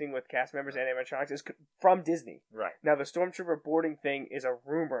interacting with cast members and animatronics is from Disney. Right. Now, the Stormtrooper boarding thing is a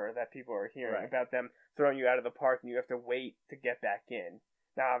rumor that people are hearing about them throwing you out of the park and you have to wait to get back in.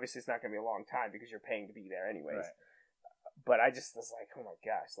 Now, obviously, it's not going to be a long time because you're paying to be there anyways. Right. But I just was like, oh my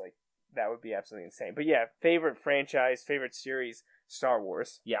gosh, like, that would be absolutely insane. But yeah, favorite franchise, favorite series, Star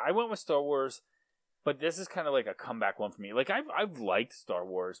Wars. Yeah, I went with Star Wars. But this is kind of like a comeback one for me. Like, I've liked Star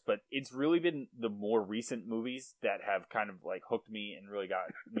Wars, but it's really been the more recent movies that have kind of like hooked me and really got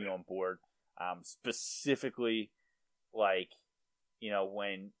me on board. Specifically, like,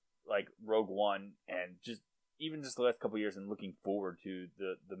 when like Rogue One, and just the last couple of years, and looking forward to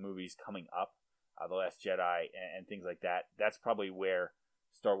the movies coming up, The Last Jedi and things like that. That's probably where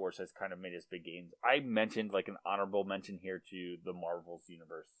Star Wars has kind of made its big gains. I mentioned like an honorable mention here to the Marvel's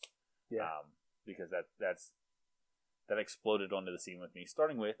universe. Yeah. Because that exploded onto the scene with me,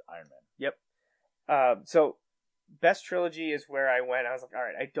 starting with Iron Man. Yep. So, best trilogy is where I went. I was like, all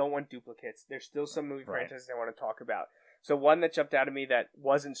right, I don't want duplicates. There's still some movie franchises I want to talk about. So, one that jumped out at me that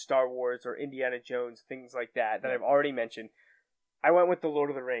wasn't Star Wars or Indiana Jones, things like that I've already mentioned, I went with The Lord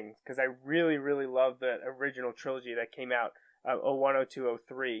of the Rings, because I really, really love the original trilogy that came out, 01, 02,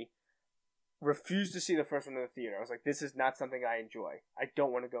 03. Refused to see the first one in the theater. I was like, this is not something I enjoy. I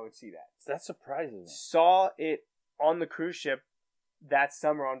don't want to go and see that. That surprises me. Saw it on the cruise ship that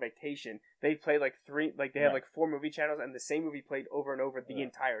summer on vacation. They played they had like 4 movie channels, and the same movie played over and over the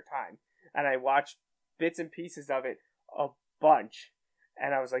entire time. And I watched bits and pieces of it a bunch,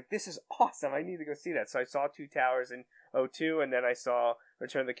 and I was like, this is awesome. I need to go see that. So I saw Two Towers in 02, and then I saw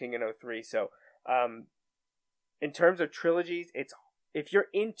Return of the King in 03. So, in terms of trilogies, if you're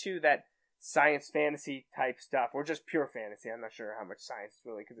into that science fantasy type stuff, or just pure fantasy, I'm not sure how much science is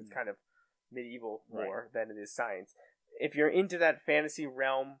really, because it's kind of medieval more than it is science. If you're into that fantasy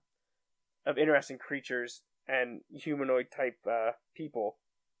realm of interesting creatures and humanoid type people,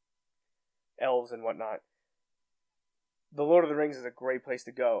 elves and whatnot, The Lord of the Rings is a great place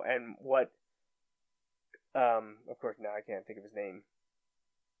to go. And what of course now I can't think of his name,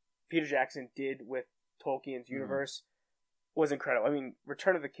 Peter Jackson did with Tolkien's universe was incredible. I mean,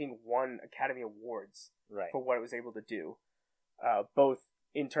 Return of the King won Academy Awards Right. for what it was able to do, both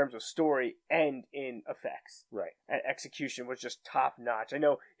in terms of story and in effects. Right. And execution was just top notch. I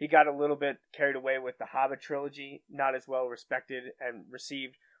know he got a little bit carried away with the Hobbit trilogy, not as well respected and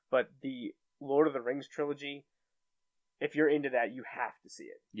received, but the Lord of the Rings trilogy, if you're into that, you have to see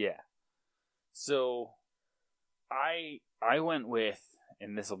it. Yeah. So I went with,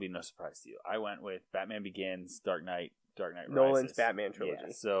 and this will be no surprise to you, I went with Batman Begins, Dark Knight Rises. Nolan's Batman trilogy.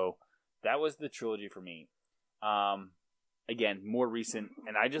 Yeah, so that was the trilogy for me. Again, more recent,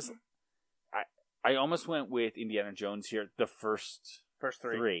 and I almost went with Indiana Jones here, the first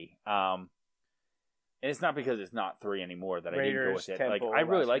three. And it's not because it's not 3 anymore that I didn't go with it. Temple, like I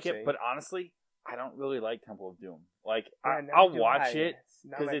really Lost like it, Crusade. but honestly, I don't really like Temple of Doom. Like Yeah, neither I'll do watch I. it It's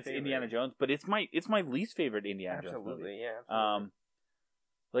not because my it's favorite. Indiana Jones, but it's my least favorite Indiana Jones movie. Absolutely, yeah. Absolutely.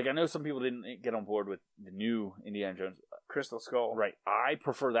 Like I know some people didn't get on board with the new Indiana Jones. Crystal Skull. Right, I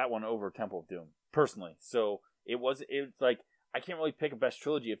prefer that one over Temple of Doom personally. So it's like I can't really pick a best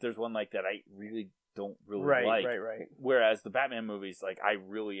trilogy if there's one like that I really don't really like. Right. Whereas the Batman movies, like I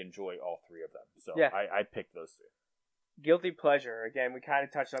really enjoy all 3 of them. So Yeah. I picked those 3. Guilty pleasure. Again, we kind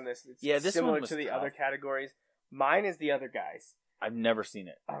of touched on this. It's This similar one was to the tough. other categories. Mine is The Other Guys. I've never seen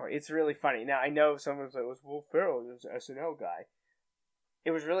it. Oh, it's really funny. Now, I know someone's like, it was Will Ferrell, it was an SNL guy.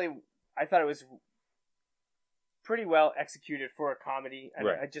 It was really, I thought it was pretty well executed for a comedy. And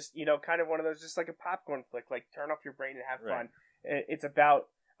Right. I just, kind of one of those, just like a popcorn flick, like turn off your brain and have Right. fun. It's about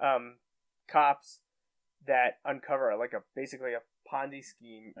cops that uncover basically a Ponzi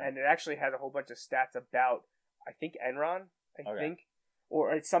scheme. Right. And it actually has a whole bunch of stats about, I think, Enron,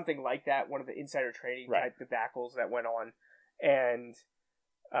 or it's something like that, one of the insider trading Right. type debacles that went on. And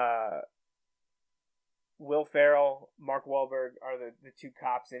Will Ferrell, Mark Wahlberg are the 2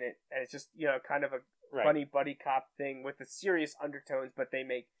 cops in it, and it's just kind of a funny buddy cop thing with the serious undertones, but they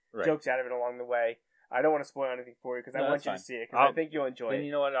make jokes out of it along the way. I don't want to spoil anything for you because I want you to see it because I think you'll enjoy Then it.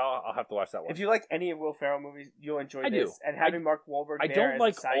 you know what? I'll have to watch that one. If you like any of Will Ferrell movies, you'll enjoy I this. do. And having Mark Wahlberg I there don't as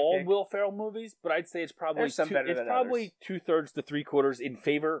like a sidekick, all Will Ferrell movies, but I'd say it's probably There's some better than others. 2/3 to 3/4 in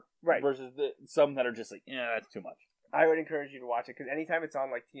favor, Right. versus some that are just like, yeah, that's too much. I would encourage you to watch it because anytime it's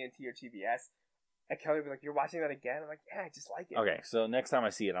on like TNT or TBS, Kelly would be like, "You're watching that again?" I'm like, "Yeah, I just like it." Okay, so next time I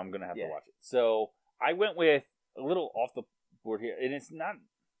see it, I'm gonna have Yeah. to watch it. So I went with a little off the board here, and it's not.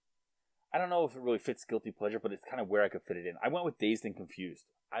 I don't know if it really fits guilty pleasure, but it's kind of where I could fit it in. I went with Dazed and Confused.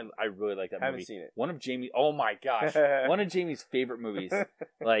 I really like that movie. Haven't seen it. One of Jamie. Oh my gosh, one of Jamie's favorite movies.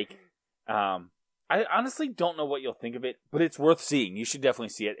 Like, I honestly don't know what you'll think of it, but it's worth seeing. You should definitely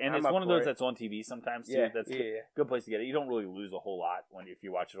see it, and I'm it's up one of for those it. that's on TV sometimes too. Yeah, That's yeah. good place to get it. You don't really lose a whole lot if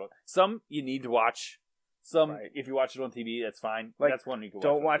you watch it. Some you need to watch. Some Right. if you watch it on TV, that's fine. Like, that's one you can watch.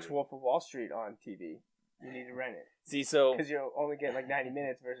 Don't on watch TV. Wolf of Wall Street on TV. You need to rent it See, so because you'll only get like 90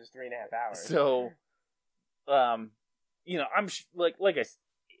 minutes versus 3.5 hours. So, I'm like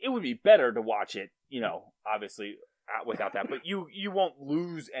it would be better to watch it, obviously without that, but you won't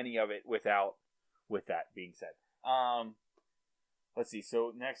lose any of it with that being said. Let's see.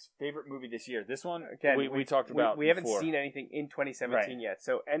 So next favorite movie this year. This one Again, we talked about. We haven't before. seen anything in 2017 yet.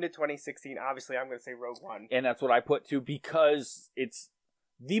 So end of 2016. Obviously, I'm going to say Rogue One. And that's what I put too because it's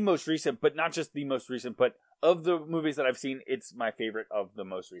the most recent, but not just the most recent, but of the movies that I've seen, it's my favorite of the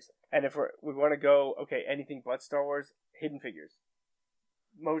most recent. And if we want to go, anything but Star Wars, Hidden Figures.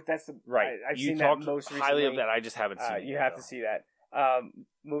 That's the Right. I've you seen talked that most recently. highly of that. I just haven't seen it. You yet, have though. to see that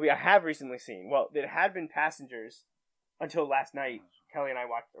movie. I have recently seen. Well, it had been Passengers until last night. Kelly and I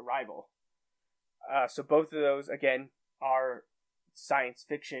watched Arrival. So both of those again are science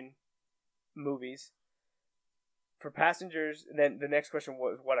fiction movies. For Passengers, then the next question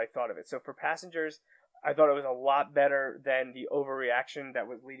was what I thought of it. So for Passengers, I thought it was a lot better than the overreaction that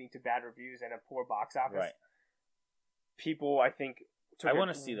was leading to bad reviews and a poor box office. Right. People, I think, took I it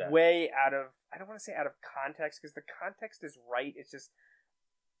wanna see that. way out of, I don't want to say out of context, because the context is right. It's just,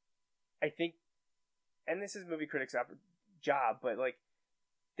 I think, and this is movie critics' job, but like,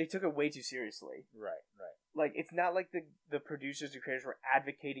 they took it way too seriously. Right. Like, it's not like the producers and creators were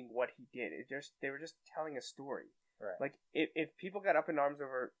advocating what he did. They were just telling a story. Right. Like, if people got up in arms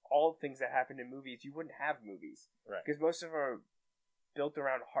over all things that happened in movies, you wouldn't have movies. Right. Because most of them are built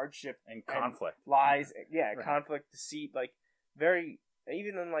around hardship And conflict. lies, Right. conflict, deceit, like, very,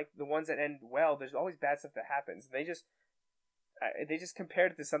 even in, like, the ones that end well, there's always bad stuff that happens. They just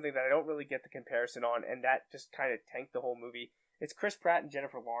compared it to something that I don't really get the comparison on, and that just kind of tanked the whole movie. It's Chris Pratt and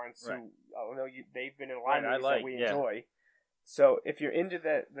Jennifer Lawrence, Right. who, I know they've been in a lot of Right, I movies like, that we yeah. enjoy. So if you're into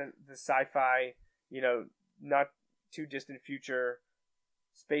the sci-fi, not too distant future,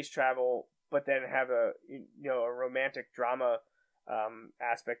 space travel, but then have a romantic drama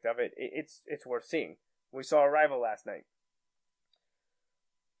aspect of it. It's worth seeing. We saw Arrival last night.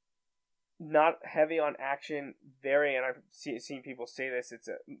 Not heavy on action, and I've seen people say this, it's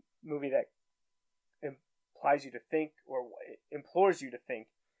a movie that implies you to think, or implores you to think.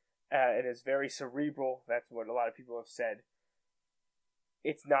 It is very cerebral. That's what a lot of people have said.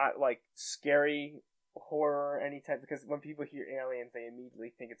 It's not like scary horror or any type, because when people hear aliens, they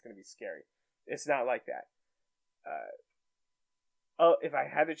immediately think it's going to be scary. It's not like that. If I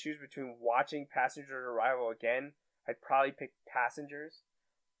had to choose between watching Passengers or Arrival again, I'd probably pick Passengers.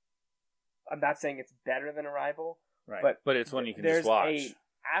 I'm not saying it's better than Arrival, right? But it's one you can just watch. There's an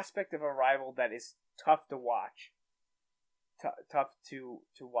aspect of Arrival that is tough to watch, tough to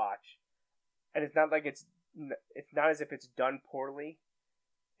watch, and it's not like it's not as if it's done poorly.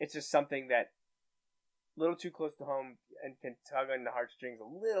 It's just something that a little too close to home and can tug on the heartstrings a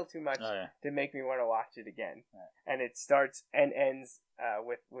little too much to make me want to watch it again. Right. And it starts and ends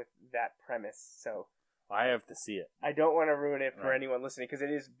with that premise. So I have to see it. I don't want to ruin it for anyone listening because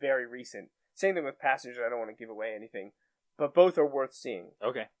it is very recent. Same thing with Passengers. I don't want to give away anything, but both are worth seeing.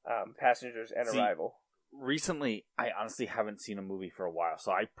 Okay. Passengers and Arrival. Recently, I honestly haven't seen a movie for a while,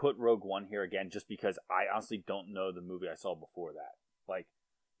 so I put Rogue One here again just because I honestly don't know the movie I saw before that. Like,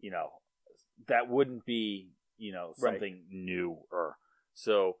 that wouldn't be, something newer.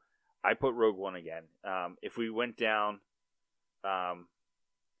 So I put Rogue One again. If we went down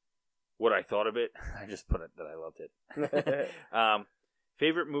what I thought of it, I just put it that I loved it.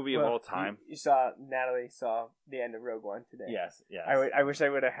 Favorite movie of all time. Natalie saw the end of Rogue One today. Yes. I wish we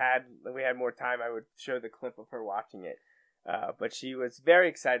had more time, I would show the clip of her watching it. But she was very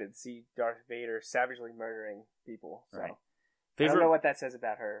excited to see Darth Vader savagely murdering people. So. Right. I don't know what that says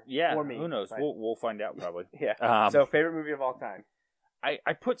about her. Yeah, or me, who knows? We'll find out probably. Yeah. So favorite movie of all time.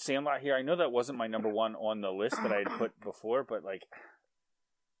 I put Sandlot here. I know that wasn't my number one on the list that I had put before, but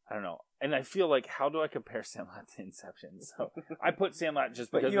I don't know. And I feel like, how do I compare Sandlot to Inception? So I put Sandlot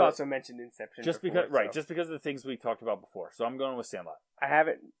just because. But you also mentioned Inception. Just because of the things we talked about before. So I'm going with Sandlot. I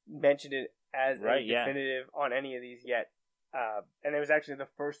haven't mentioned it as a definitive on any of these yet. And it was actually the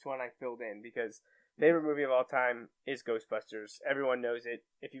first one I filled in because favorite movie of all time is Ghostbusters. Everyone knows it.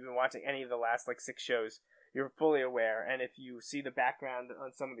 If you've been watching any of the last 6 shows, you're fully aware. And if you see the background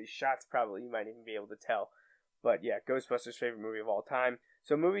on some of these shots, probably you might even be able to tell. But yeah, Ghostbusters, favorite movie of all time.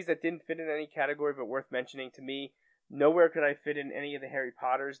 So movies that didn't fit in any category but worth mentioning to me, nowhere could I fit in any of the Harry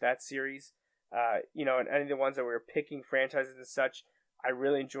Potters, that series. And any of the ones that we were picking franchises and such. I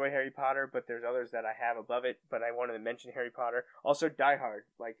really enjoy Harry Potter, but there's others that I have above it, but I wanted to mention Harry Potter. Also, Die Hard.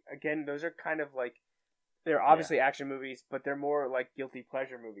 Again, those are kind of they're obviously action movies, but they're more guilty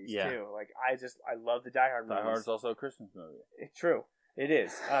pleasure movies, too. I love the Die Hard movies. Die Hard's also a Christmas movie. It's true. It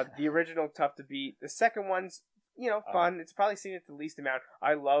is. The original, tough to beat. The second one's, fun. It's probably seen it the least amount.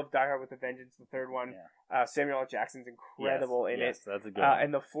 I love Die Hard with a Vengeance, the third one. Yeah. Samuel L. Jackson's incredible in it. That's a good one.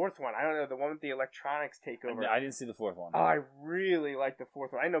 And the fourth one, I don't know, the one with the electronics takeover. I didn't see the fourth one. Oh, I really like the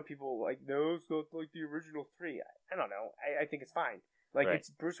fourth one. I know people no, it's not like the original 3. I don't know. I think it's fine. It's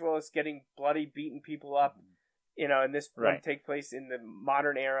Bruce Willis getting bloody, beating people up. And this one take place in the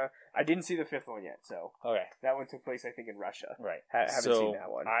modern era. I didn't see the fifth one yet, so that one took place, I think, in Russia. Right. Haven't seen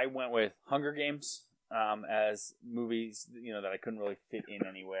that one. I went with Hunger Games as movies, that I couldn't really fit in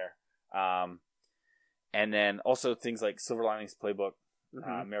anywhere. And then also things like Silver Linings Playbook,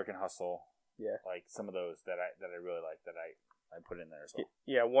 American Hustle. Yeah. Some of those that I really like that I put in there as well.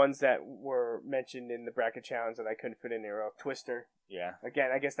 Yeah, ones that were mentioned in the bracket challenge that I couldn't fit in there. Twister. Yeah. Again,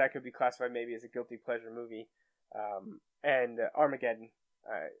 I guess that could be classified maybe as a guilty pleasure movie. And Armageddon.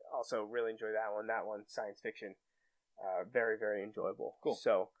 I also really enjoy that one. That one, science fiction. Very, very enjoyable. Cool.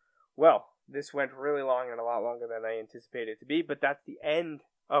 So, this went really long and a lot longer than I anticipated it to be, but that's the end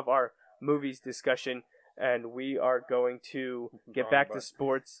of our movies discussion, and we are going to get back to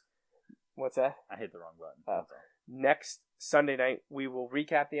sports. What's that? I hit the wrong button. Next Sunday night, we will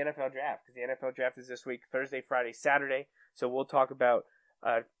recap the NFL draft, because the NFL draft is this week, Thursday, Friday, Saturday. So we'll talk about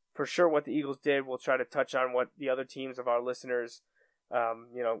for sure what the Eagles did. We'll try to touch on what the other teams of our listeners,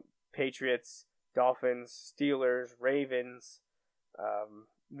 Patriots, Dolphins, Steelers, Ravens,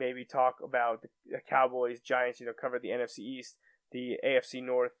 maybe talk about the Cowboys, Giants, cover the NFC East, the AFC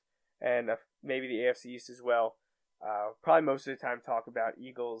North, and maybe the AFC East as well. Probably most of the time talk about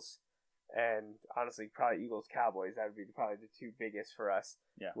Eagles, and honestly probably Eagles, Cowboys. That would be probably the two biggest for us.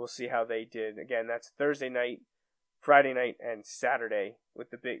 Yeah. We'll see how they did. Again, that's Thursday night, Friday night, and Saturday,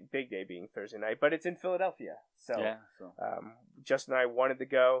 with the big day being Thursday night. But it's in Philadelphia. So, Justin and I wanted to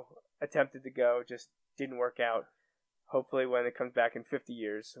go, attempted to go, just didn't work out. hopefully when it comes back in 50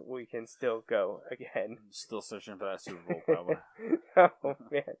 years, we can still go again. Still searching for that Super Bowl, probably. Oh,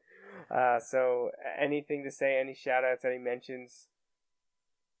 man. So, anything to say? Any shout-outs? Any mentions?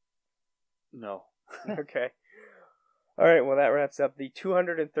 No. Okay. All right, well, that wraps up the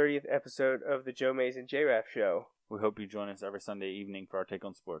 230th episode of the Joe Mays and J-Raff Show. We hope you join us every Sunday evening for our take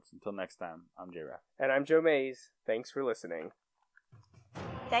on sports. Until next time, I'm J-Raff. And I'm Joe Mays. Thanks for listening.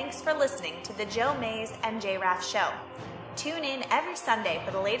 Thanks for listening to the Joe Mays and J-Raff Show. Tune in every Sunday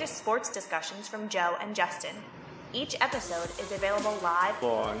for the latest sports discussions from Joe and Justin. Each episode is available live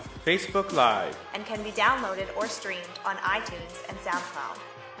On Facebook Live. and can be downloaded or streamed on iTunes and SoundCloud.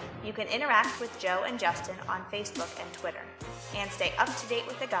 You can interact with Joe and Justin on Facebook and Twitter, and stay up to date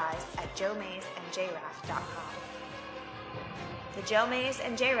with the guys at joemaysandjraff.com. The Joe Mays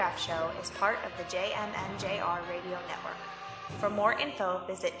and J-Raff Show is part of the JMNJR Radio Network. For more info,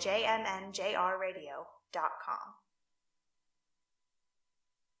 visit jmnjrradio.com.